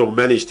also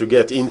managed to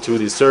get into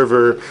the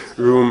server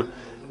room,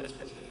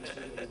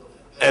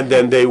 and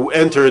then they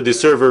enter the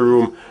server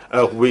room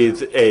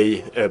with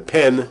a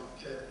pen.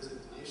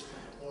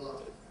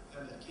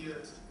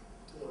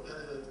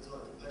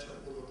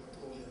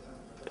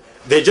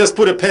 They just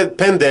put a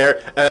pen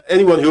there.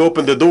 Anyone who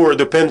opened the door,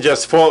 the pen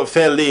just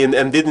fell in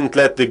and didn't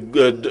let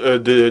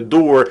the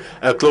door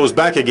close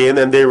back again,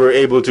 and they were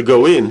able to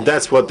go in.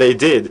 That's what they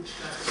did.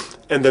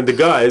 And then the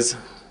guys,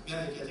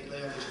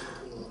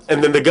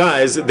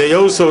 they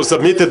also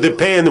submitted the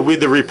pen with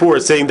the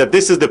report saying that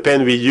this is the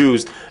pen we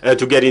used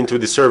to get into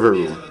the server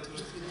room.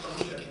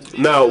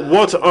 Now,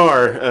 what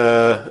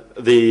are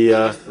the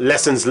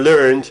lessons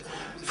learned?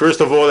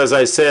 First of all, as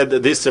I said,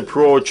 this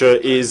approach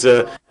is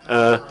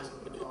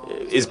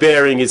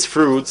bearing its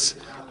fruits.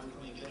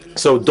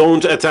 So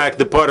don't attack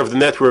the part of the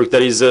network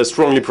that is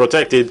strongly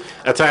protected,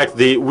 attack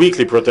the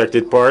weakly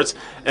protected parts.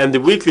 And the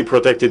weakly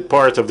protected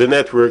part of the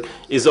network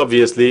is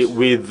obviously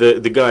with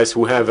the guys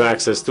who have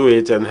access to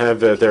it and have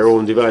their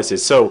own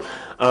devices. So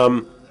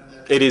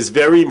it is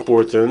very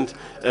important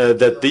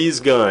that these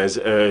guys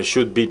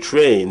should be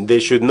trained. They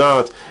should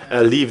not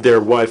leave their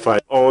Wi-Fi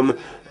on,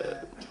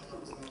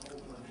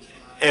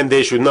 and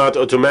they should not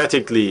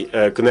automatically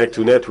connect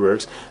to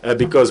networks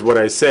because what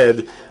I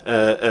said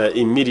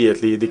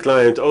immediately, the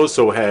client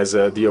also has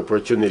the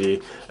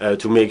opportunity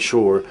to make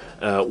sure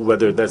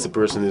whether that's the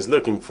person is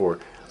looking for,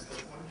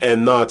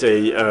 and not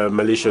a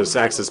malicious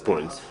access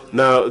point.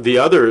 Now, the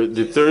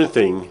third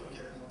thing,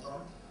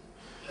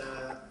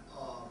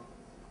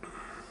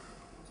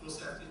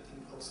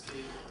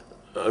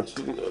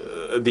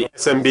 the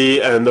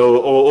SMB and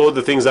all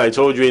the things I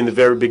told you in the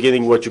very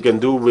beginning, what you can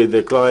do with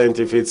the client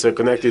if it's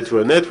connected to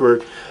a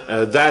network,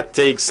 that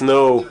takes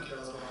no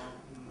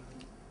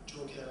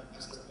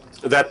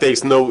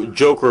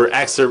joker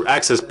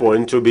access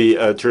point to be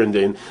turned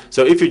in.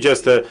 So if you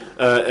just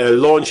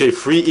launch a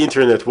free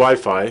internet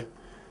Wi-Fi,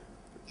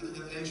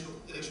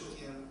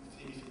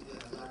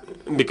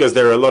 because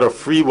there are a lot of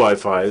free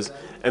Wi-Fis,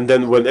 and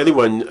then when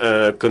anyone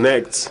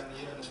connects,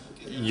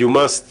 you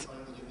must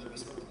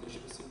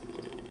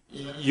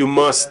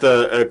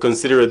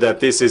consider that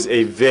this is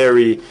a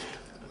very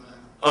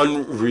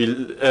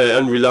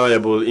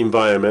unreliable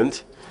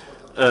environment.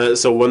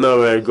 So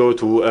whenever I go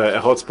to a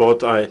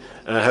hotspot, I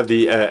have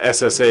the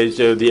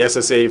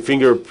SSA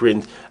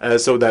fingerprint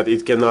so that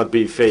it cannot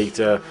be faked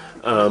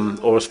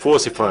or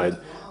falsified.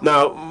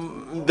 Now,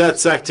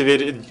 that's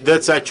activated.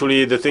 That's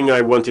actually the thing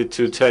I wanted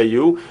to tell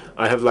you.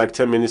 I have like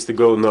 10 minutes to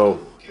go. No.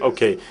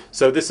 Okay.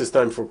 So this is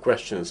time for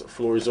questions.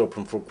 Floor is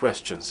open for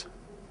questions.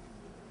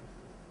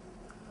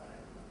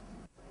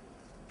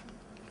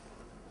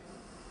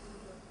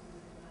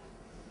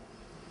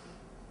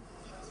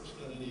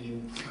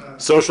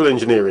 Social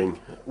engineering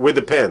with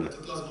a pen.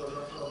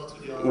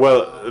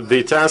 Well,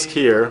 the task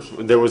here,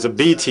 there was a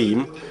B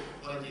team,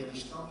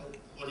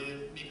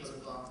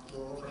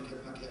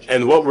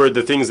 and what were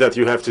the things that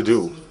you have to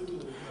do?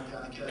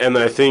 And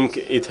I think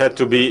it had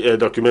to be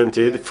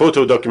documented,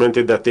 photo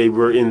documented, that they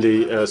were in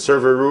the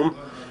server room,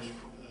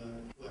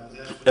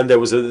 and there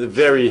was a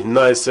very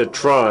nice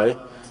try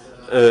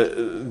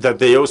that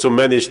they also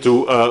managed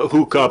to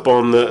hook up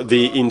on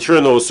the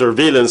internal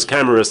surveillance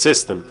camera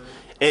system.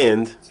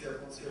 And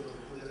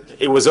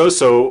it was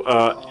also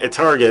a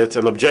target,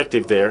 an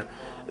objective there,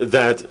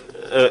 that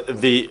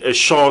the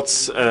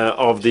shots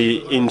of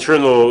the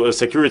internal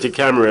security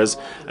cameras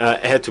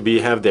had to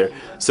have there.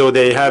 So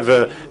they have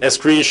a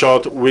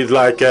screenshot with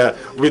like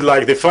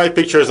the 5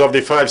 pictures of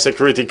the 5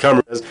 security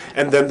cameras,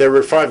 and then there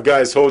were 5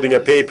 guys holding a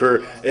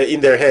paper in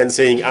their hand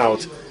saying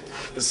 "out."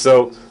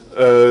 So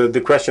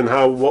the question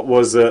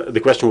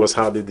was,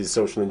 how did the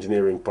social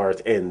engineering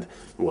part end?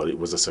 Well, it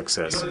was a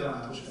success.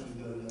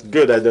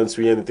 Good. I don't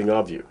see anything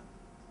of you.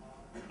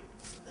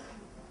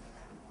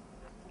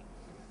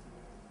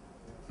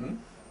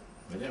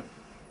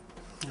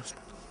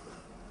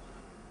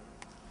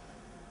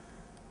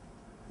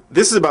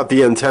 This is about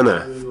the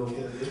antenna,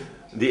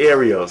 the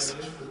aerials,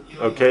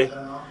 okay?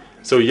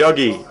 So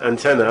Yagi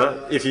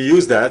antenna, if you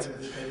use that,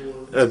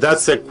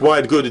 that's a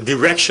quite good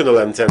directional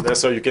antenna,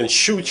 so you can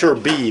shoot your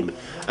beam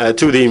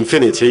to the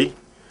infinity.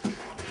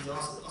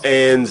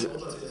 And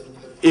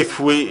if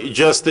we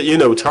just,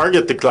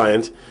 target the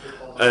client,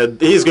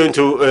 he's going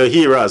to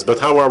hear us, but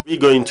how are we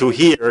going to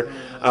hear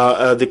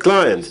the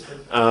client?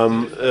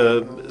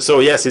 So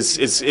yes,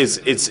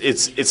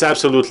 it's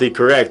absolutely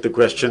correct, the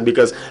question,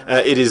 because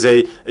it is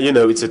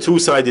it's a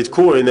two-sided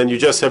coin, and you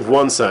just have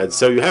one side.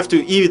 So you have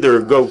to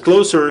either go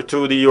closer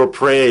to your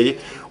prey,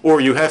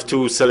 or you have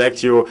to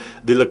select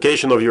the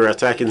location of your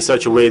attack in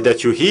such a way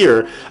that you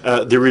hear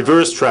the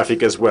reverse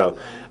traffic as well.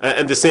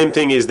 And the same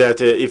thing is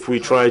that if we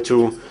try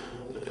to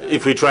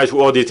if we try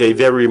to audit a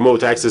very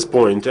remote access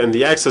point, and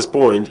the access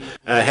point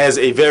has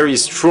a very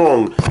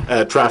strong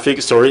a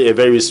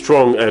very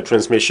strong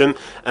transmission,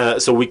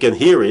 so we can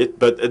hear it,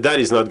 but that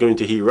is not going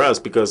to hear us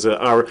because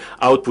our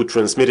output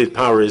transmitted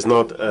power is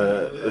not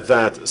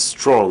that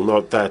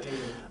strong,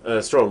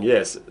 strong.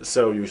 Yes,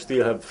 so you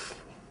still have.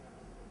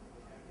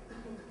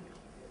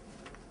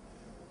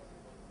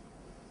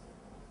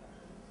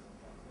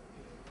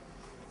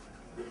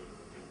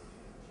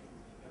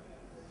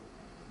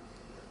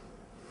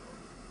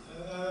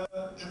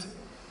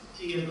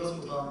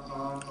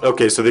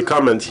 Okay, so the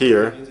comment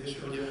here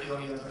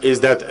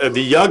is that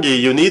the Yagi,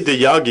 you need the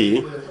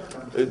Yagi,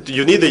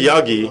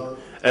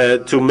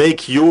 to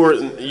make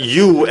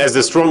you as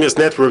the strongest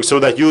network, so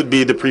that you would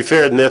be the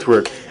preferred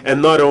network, and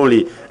not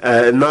only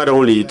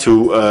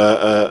to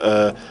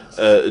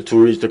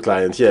reach the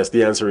client. Yes,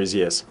 the answer is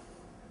yes.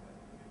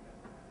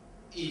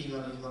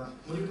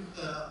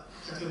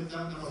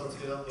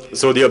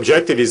 So the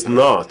objective is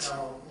not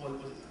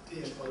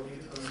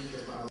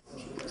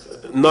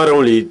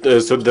only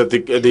so that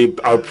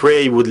our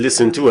prey would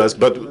listen to us,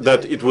 but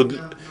that it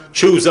would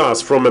choose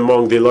us from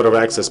among the lot of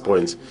access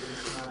points.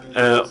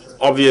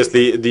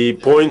 Obviously, the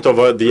point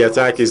of the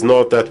attack is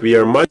not that we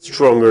are much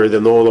stronger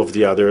than all of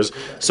the others,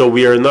 so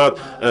we are not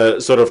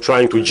sort of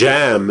trying to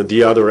jam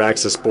the other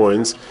access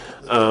points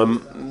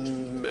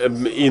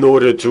in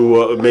order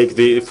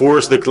to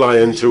force the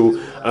client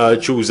to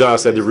choose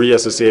us at the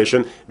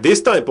reassociation. This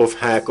type of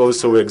hack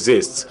also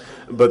exists,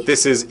 but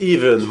this is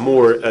even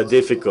more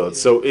difficult.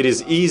 So it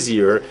is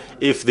easier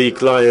if the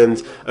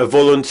client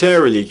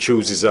voluntarily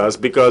chooses us,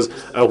 because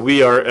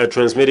we are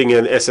transmitting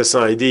an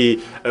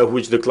SSID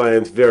which the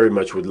client very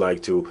much would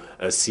like to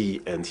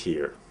see and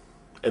hear,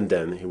 and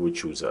then he would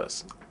choose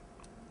us.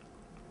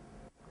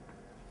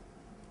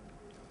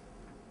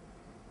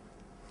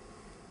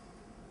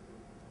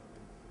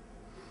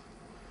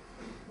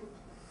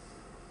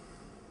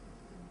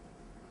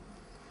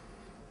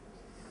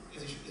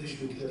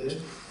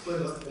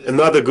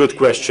 Another good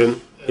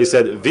question. He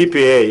said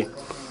VPA,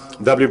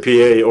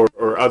 WPA, or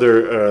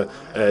other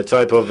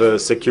type of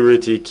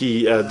security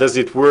key. Does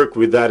it work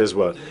with that as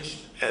well?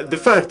 The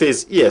fact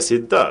is, yes,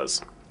 it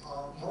does.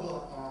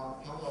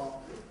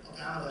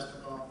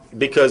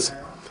 Because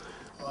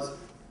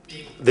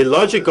the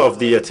logic of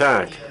the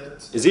attack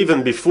is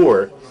even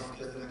before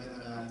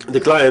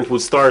the client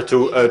would start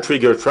to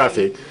trigger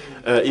traffic,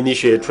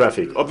 initiate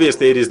traffic.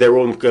 Obviously, it is their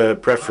own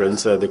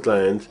preference, the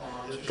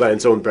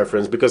client's own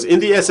preference, because in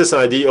the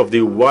SSID of the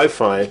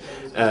Wi-Fi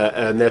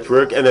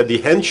network and at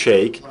the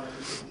handshake,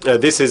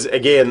 this is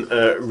again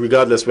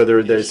regardless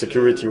whether there is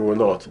security or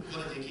not,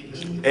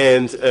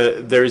 and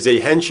there is a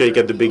handshake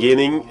at the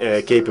beginning,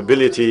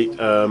 capability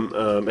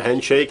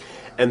handshake,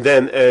 and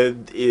then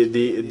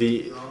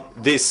the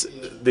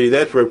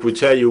network will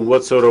tell you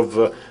what sort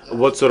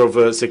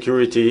of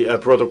security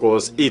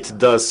protocols it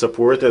does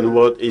support and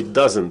what it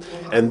doesn't,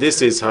 and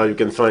this is how you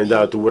can find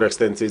out to what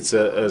extent it's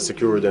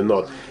secured or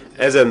not.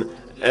 As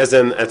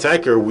an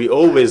attacker, we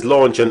always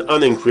launch an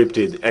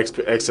unencrypted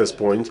access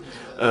point,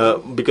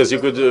 because you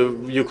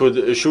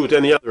could shoot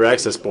any other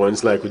access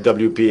points like with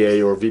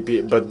WPA or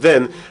VPA, but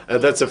then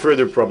that's a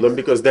further problem,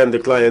 because then the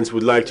clients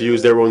would like to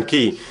use their own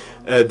key.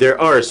 There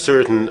are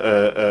certain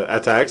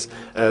attacks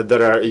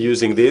that are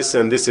using this,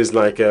 and this is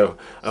like a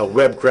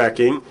web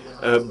cracking.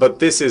 But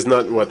this is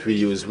not what we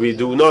use. We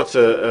do not.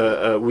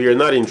 We are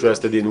not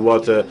interested in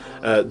what the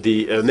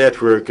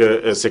network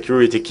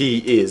security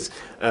key is,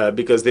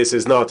 because this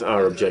is not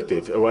our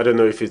objective. Oh, I don't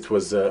know if it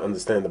was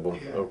understandable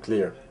or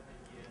clear.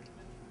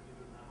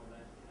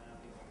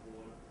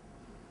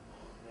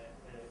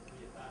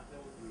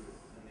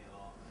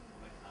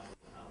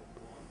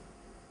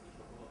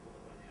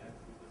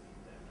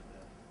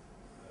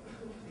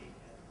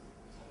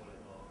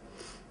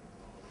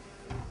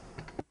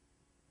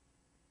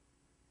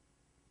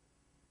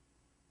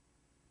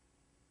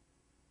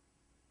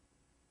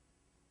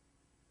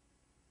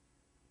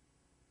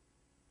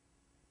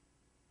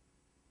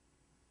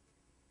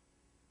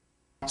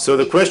 So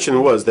the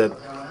question was that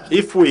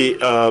if we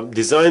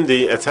design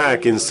the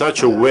attack in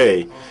such a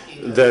way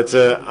that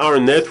our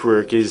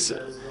network is,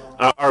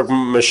 our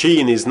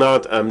machine is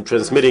not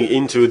transmitting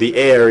into the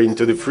air,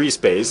 into the free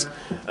space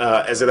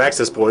as an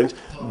access point,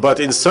 but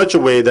in such a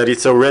way that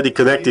it's already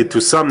connected to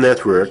some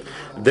network,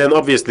 then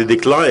obviously the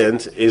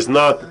client is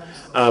not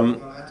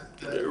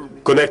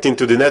connecting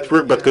to the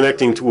network, but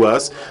connecting to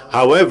us.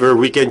 However,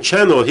 we can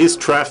channel his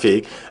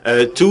traffic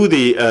to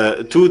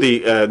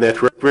the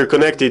network we're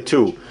connected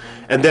to.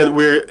 And then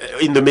we're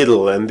in the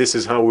middle, and this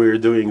is how we're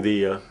doing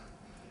the...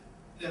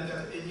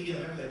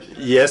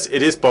 Yes,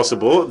 it is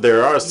possible.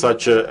 There are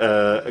such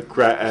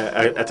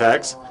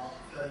attacks.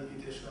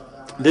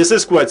 This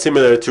is quite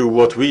similar to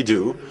what we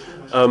do,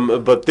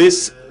 but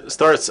this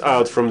starts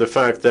out from the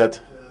fact that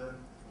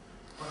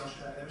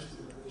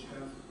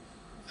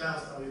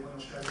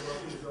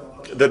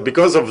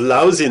because of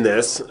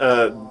lousiness,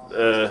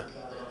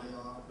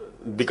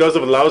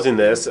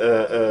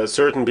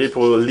 certain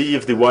people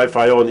leave the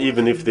Wi-Fi on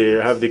even if they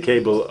have the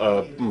cable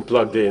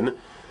plugged in.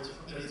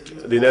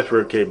 the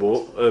network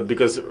cable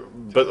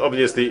but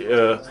obviously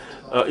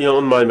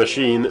on my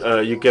machine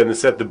you can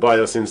set the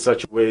BIOS in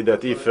such a way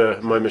that if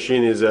my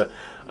machine is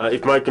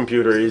if my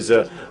computer is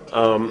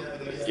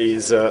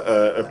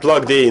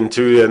plugged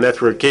into a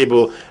network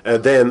cable,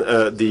 then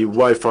the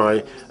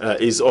Wi-Fi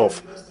is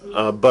off.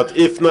 But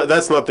if not,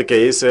 that's not the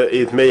case,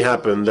 it may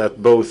happen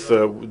that both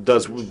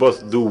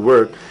do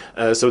work,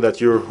 so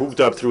that you're hooked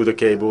up through the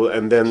cable,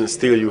 and then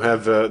still you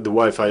have the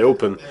Wi-Fi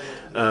open,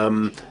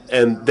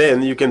 and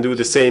then you can do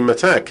the same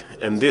attack.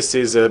 And this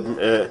is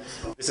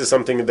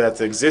something that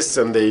exists,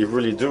 and they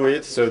really do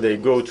it. So they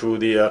go to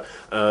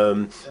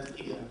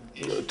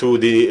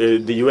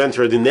you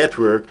enter the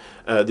network,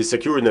 the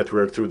secure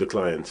network through the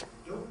client.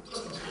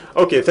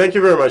 Okay, thank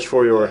you very much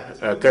for your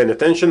kind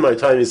attention. My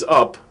time is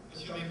up.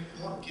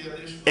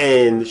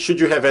 And should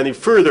you have any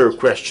further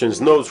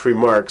questions, notes,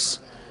 remarks,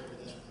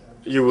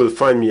 you will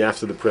find me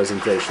after the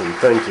presentation.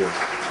 Thank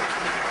you.